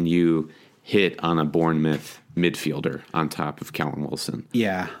is, can you hit on a Bournemouth midfielder on top of Callum Wilson?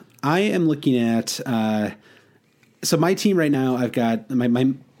 Yeah, I am looking at. So my team right now, I've got my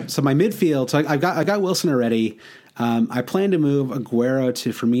midfield. So I got Wilson already. I plan to move Aguero to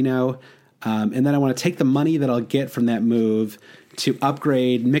Firmino, and then I want to take the money that I'll get from that move to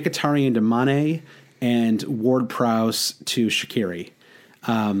upgrade Mkhitaryan to Mane and Ward-Prowse to Shaqiri.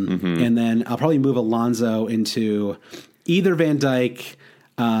 And then I'll probably move Alonso into either Van Dijk.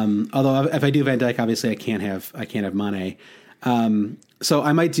 Although if I do Van Dijk, obviously I can't have Mane. So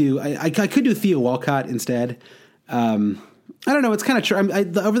I might do. I could do Theo Walcott instead. I don't know. It's kind of true.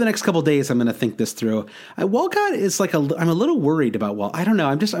 Over the next couple of days, I'm going to think this through. Walcott is I'm a little worried about I don't know.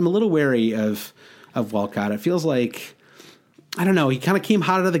 I'm a little wary of Walcott. It feels like, I don't know. He kind of came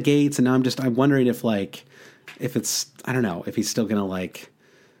hot out of the gates, and now I'm wondering if it's, I don't know, if he's still going to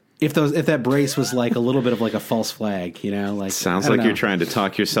if that brace was a little bit of a false flag, Sounds like you're trying to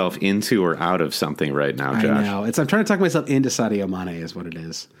talk yourself into or out of something right now, Josh. I know. I'm trying to talk myself into Sadio Mane is what it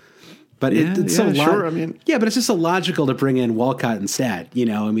is. But it's so sure. but it's just so logical to bring in Walcott instead.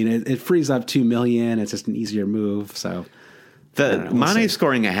 It frees up $2 million. It's just an easier move. So Mane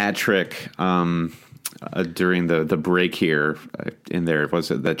scoring a hat trick during the break here in there, was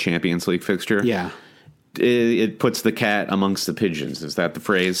it the Champions League fixture? Yeah. It puts the cat amongst the pigeons. Is that the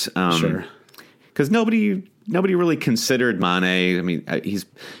phrase? Sure. Because nobody really considered Mane. I mean, he's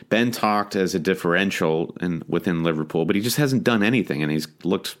been talked as a differential within Liverpool, but he just hasn't done anything, and he's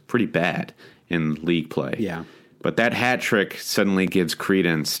looked pretty bad in league play. Yeah. But that hat trick suddenly gives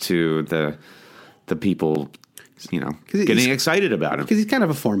credence to the people, getting excited about him because he's kind of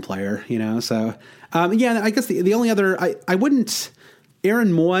a form player, So, I guess the only other I wouldn't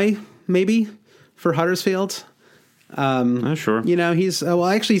Aaron Moy maybe for Huddersfield. Sure. He's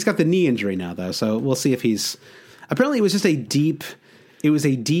he's got the knee injury now though, so we'll see if he's. Apparently, it was just a deep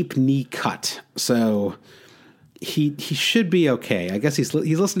knee cut, so he should be okay. I guess he's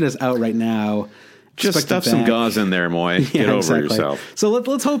listed as out right now. Just stuff some gauze in there, Moy. Get over yourself. So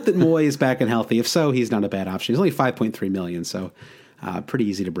let's hope that Moy is back and healthy. If so, he's not a bad option. He's only 5.3 million, so pretty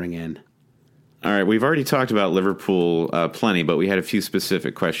easy to bring in. All right, we've already talked about Liverpool plenty, but we had a few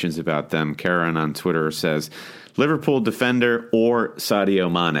specific questions about them. Karen on Twitter says, Liverpool defender or Sadio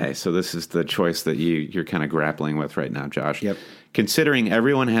Mane? So this is the choice that you're kind of grappling with right now, Josh. Yep. Considering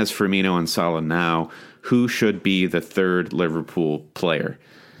everyone has Firmino and Salah now, who should be the third Liverpool player?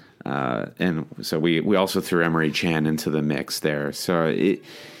 And so we also threw Emery Chan into the mix there. So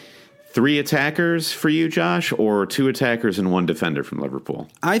 3 attackers for you, Josh, or 2 attackers and 1 defender from Liverpool?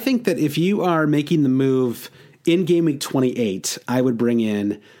 I think that if you are making the move in game week 28, I would bring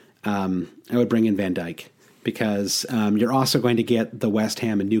in Van Dijk because you're also going to get the West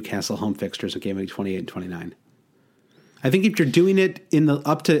Ham and Newcastle home fixtures of game week 28 and 29. I think if you're doing it in the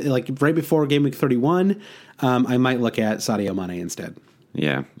up to right before game week 31, I might look at Sadio Mane instead.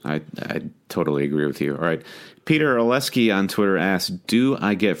 Yeah, I totally agree with you. All right. Peter Oleski on Twitter asks, do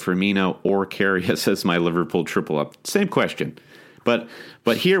I get Firmino or Karius as my Liverpool triple up? Same question. But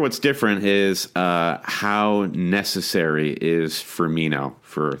here what's different is how necessary is Firmino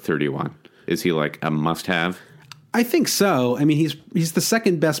for 31? Is he a must-have? I think so. I mean, he's the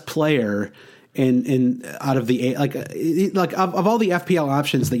second best player in out of the 8, of all the FPL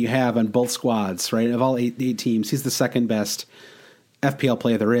options that you have on both squads, right? Of all 8 teams, he's the second best FPL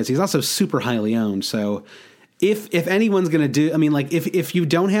player there is. He's also super highly owned. So if anyone's going to do, I mean, if you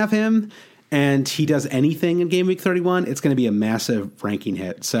don't have him and he does anything in game week 31, it's going to be a massive ranking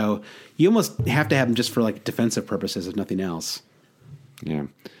hit. So you almost have to have him just for defensive purposes, if nothing else. Yeah.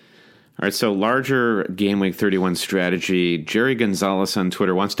 All right, so larger Game Week 31 strategy. Jerry Gonzalez on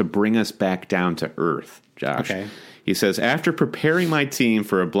Twitter wants to bring us back down to earth, Josh. Okay. He says, after preparing my team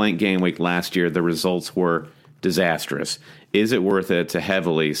for a blank game week last year, the results were disastrous. Is it worth it to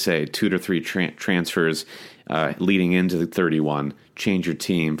heavily, say, 2 to 3 transfers leading into the 31, change your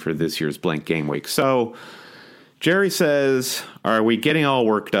team for this year's blank game week? So Jerry says, are we getting all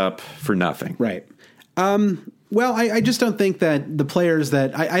worked up for nothing? Right. Well, I just don't think that the players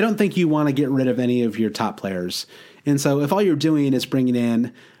that I don't think you want to get rid of any of your top players. And so if all you're doing is bringing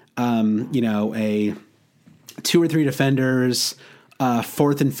in, a 2 or 3 defenders,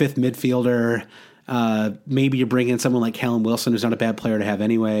 4th and 5th midfielder, maybe you bring in someone like Callum Wilson, who's not a bad player to have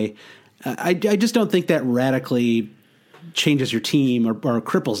anyway. I just don't think that radically changes your team or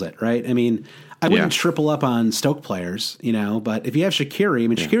cripples it, right? I mean, I wouldn't triple up on Stoke players, but if you have Shaqiri,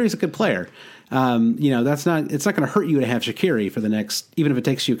 Shaqiri's a good player. It's not going to hurt you to have Shaqiri for the next, even if it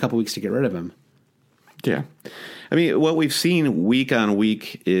takes you a couple weeks to get rid of him. Yeah. I mean, what we've seen week on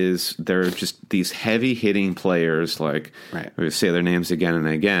week is there are just these heavy hitting players, like we say their names again and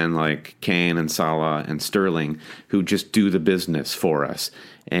again, like Kane and Salah and Sterling, who just do the business for us.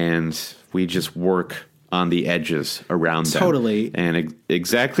 And we just work on the edges around them. Totally. And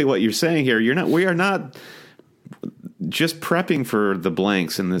exactly what you're saying here, we are not just prepping for the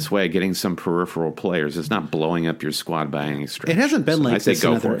blanks in this way, getting some peripheral players. It's not blowing up your squad by any stretch. It hasn't been like this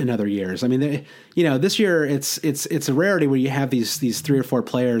in other years. I mean, this year it's a rarity where you have these 3 or 4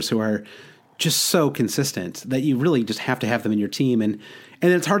 players who are just so consistent that you really just have to have them in your team, and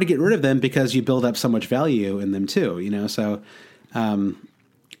it's hard to get rid of them because you build up so much value in them too. So,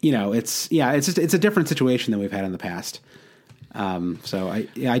 it's a different situation than we've had in the past. So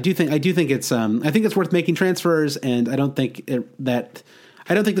I do think it's I think it's worth making transfers, and I don't think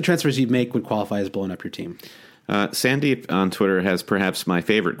the transfers you'd make would qualify as blowing up your team. Sandeep on Twitter has perhaps my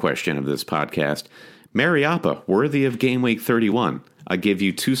favorite question of this podcast. Mariappa, worthy of Game Week 31? I'll give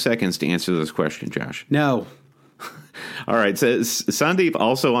you 2 seconds to answer this question, Josh. No. All right. So Sandeep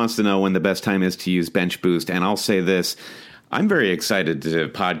also wants to know when the best time is to use Bench Boost, and I'll say this. I'm very excited to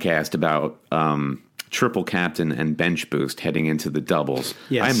podcast about triple captain and bench boost heading into the doubles.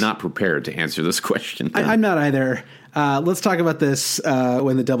 Yes. I am not prepared to answer this question. I'm not either. Let's talk about this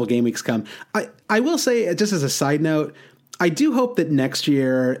when the double game weeks come. I will say, just as a side note, I do hope that next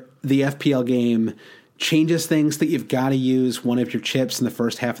year the FPL game changes things, that you've got to use one of your chips in the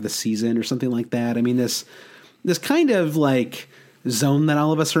first half of the season or something like that. I mean, this kind of like zone that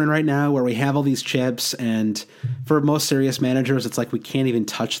all of us are in right now, where we have all these chips, and for most serious managers, it's like we can't even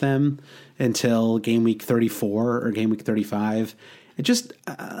touch them until game week 34 or game week 35. It just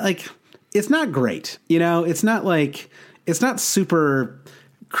it's not great. It's not super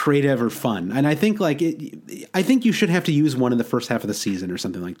creative or fun. And I think I think you should have to use one in the first half of the season or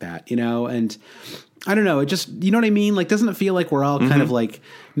something like that, and I don't know. It just, you know what I mean? Like, doesn't it feel like we're all kind of like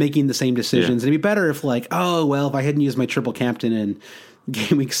making the same decisions? Yeah. It'd be better if if I hadn't used my triple captain in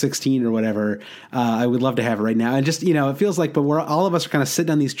game week 16 or whatever, I would love to have it right now. And just, it feels like, but all of us are kind of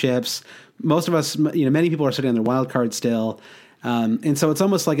sitting on these chips. Most of us, many people are sitting on their wild card still. And so it's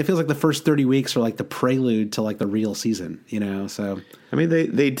almost like, it feels like the first 30 weeks are like the prelude to like the real season, so. I mean,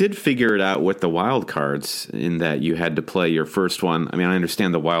 they did figure it out with the wild cards in that you had to play your first one. I mean, I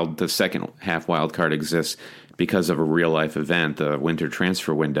understand the second half wild card exists because of a real life event, the winter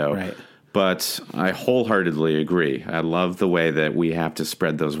transfer window. Right. But I wholeheartedly agree. I love the way that we have to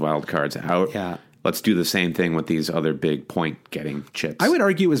spread those wild cards out. Yeah. Let's do the same thing with these other big point-getting chips. I would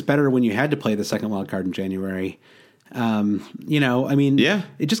argue it was better when you had to play the second wild card in January.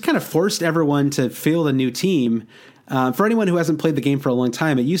 It just kind of forced everyone to field a new team. For anyone who hasn't played the game for a long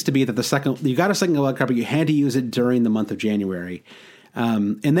time, it used to be that you got a second wild card, but you had to use it during the month of January.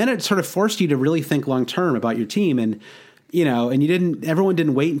 And then it sort of forced you to really think long term about your team, and everyone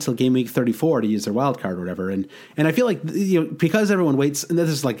didn't wait until game week 34 to use their wild card or whatever. And I feel like, because everyone waits, and this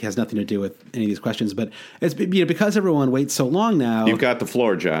is has nothing to do with any of these questions, but it's, because everyone waits so long now. You've got the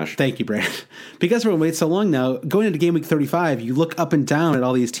floor, Josh. Thank you, Brad. Because everyone waits so long now, going into game week 35, you look up and down at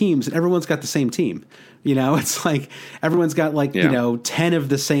all these teams, and everyone's got the same team. It's like everyone's got 10 of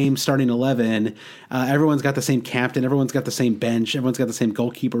the same starting 11. Everyone's got the same captain. Everyone's got the same bench. Everyone's got the same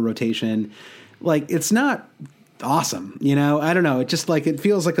goalkeeper rotation. It's not awesome. I don't know. It just it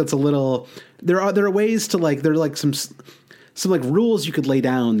feels like it's a little, there are ways to there are some rules you could lay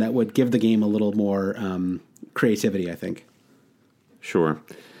down that would give the game a little more creativity, I think. Sure.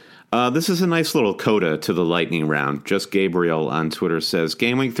 This is a nice little coda to the lightning round. Just Gabriel on Twitter says,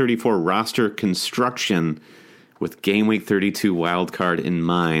 Game Week 34 roster construction with Game Week 32 wildcard in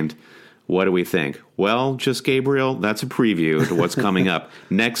mind. What do we think? Well, just Gabriel, that's a preview to what's coming up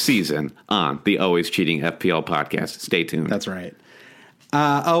next season on the Always Cheating FPL podcast. Stay tuned. That's right.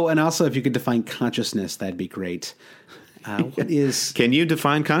 And also, if you could define consciousness, that'd be great. What is? Can you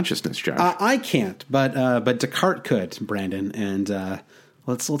define consciousness, Josh? I can't, but Descartes could, Brandon, and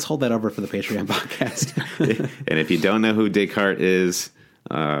let's hold that over for the Patreon podcast. And if you don't know who Descartes is,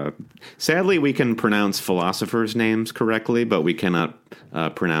 sadly, we can pronounce philosophers' names correctly, but we cannot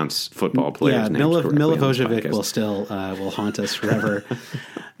pronounce football players' names correctly. Milivojevic will still will haunt us forever.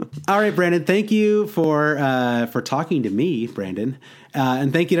 All right, Brandon, thank you for talking to me, Brandon.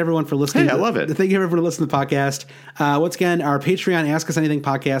 And thank you to everyone for listening. Hey, I love it. Thank you everyone for listening to the podcast. Once again, our Patreon Ask Us Anything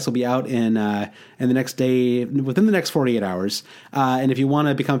podcast will be out in the next day, within the next 48 hours. And if you want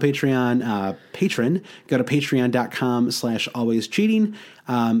to become a Patreon patron, go to patreon.com/alwayscheating.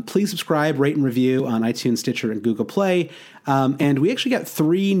 Please subscribe, rate, and review on iTunes, Stitcher, and Google Play. And we actually got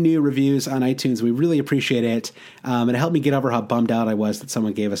 3 new reviews on iTunes. We really appreciate it. And it helped me get over how bummed out I was that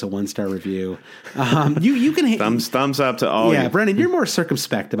someone gave us a 1-star review. You can thumbs up to all. Yeah, you. Brendan, you're more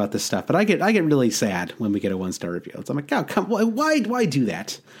circumspect about this stuff, but I get really sad when we get a 1-star review. I'm like, God, why do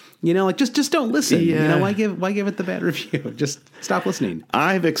that? You know, like just don't listen. Yeah. You know, why give it the bad review? Just stop listening.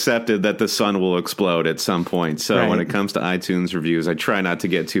 I've accepted that the sun will explode at some point. So when it comes to iTunes reviews, I try not to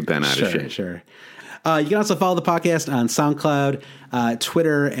get too bent out of shape. Sure. You can also follow the podcast on SoundCloud,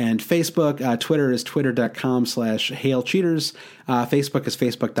 Twitter, and Facebook. Twitter is twitter.com/hailcheaters. Facebook is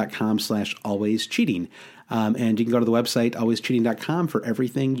facebook.com/alwayscheating. And you can go to the website, alwayscheating.com, for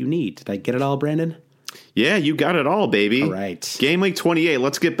everything you need. Did I get it all, Brandon? Yeah, you got it all, baby. All right. Game week 28.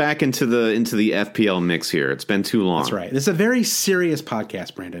 Let's get back into the FPL mix here. It's been too long. That's right. This is a very serious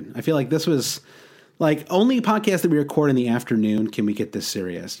podcast, Brandon. I feel like this was like only a podcast that we record in the afternoon can we get this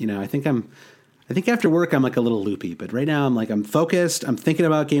serious. You know, I think after work I'm like a little loopy, but right now I'm focused. I'm thinking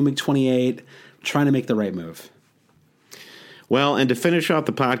about game week 28, trying to make the right move. Well, and to finish off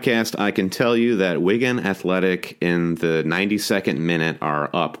the podcast, I can tell you that Wigan Athletic in the 92nd minute are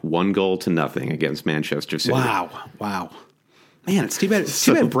up 1-0 against Manchester City. Wow. Man, it's too bad. It's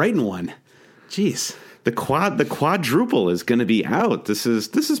too bad Brighton won. Jeez. The quadruple is going to be out. This is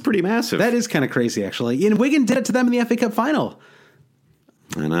pretty massive. That is kind of crazy, actually. And Wigan did it to them in the FA Cup final.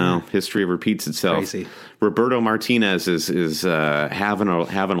 I know. History repeats itself. Crazy. Roberto Martinez is having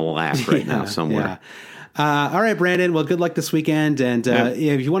a laugh right now somewhere. Yeah. All right, Brandon. Well, good luck this weekend. And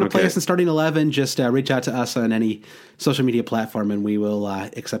if you want to play us in starting 11, just reach out to us on any social media platform, and we will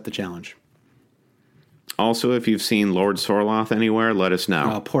accept the challenge. Also, if you've seen Lord Sorloth anywhere, let us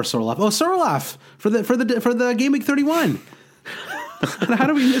know. Oh, poor Sorloth. Oh, Sorloth for the game week 31. How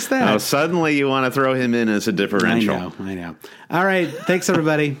do we miss that? Oh, suddenly you want to throw him in as a differential. I know. All right. Thanks,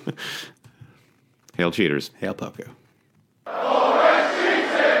 everybody. Hail cheaters. Hail Poku.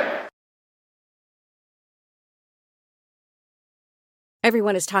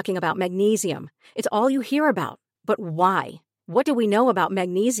 Everyone is talking about magnesium. It's all you hear about. But why? What do we know about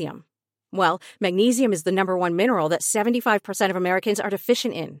magnesium? Well, magnesium is the #1 mineral that 75% of Americans are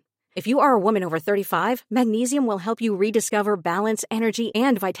deficient in. If you are a woman over 35, magnesium will help you rediscover balance, energy,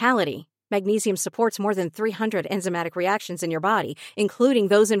 and vitality. Magnesium supports more than 300 enzymatic reactions in your body, including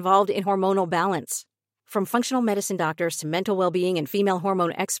those involved in hormonal balance. From functional medicine doctors to mental well-being and female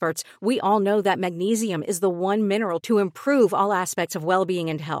hormone experts, we all know that magnesium is the one mineral to improve all aspects of well-being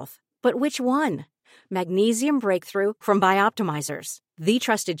and health. But which one? Magnesium Breakthrough from Bioptimizers, the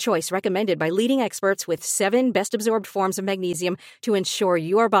trusted choice recommended by leading experts with 7 best-absorbed forms of magnesium to ensure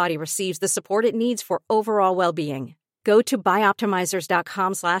your body receives the support it needs for overall well-being. Go to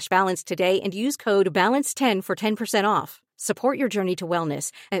bioptimizers.com/balance today and use code BALANCE10 for 10% off. Support your journey to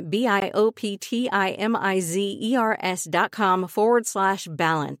wellness at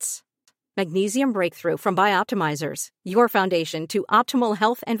bioptimizers.com/balance. Magnesium Breakthrough from Bioptimizers, your foundation to optimal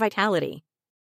health and vitality.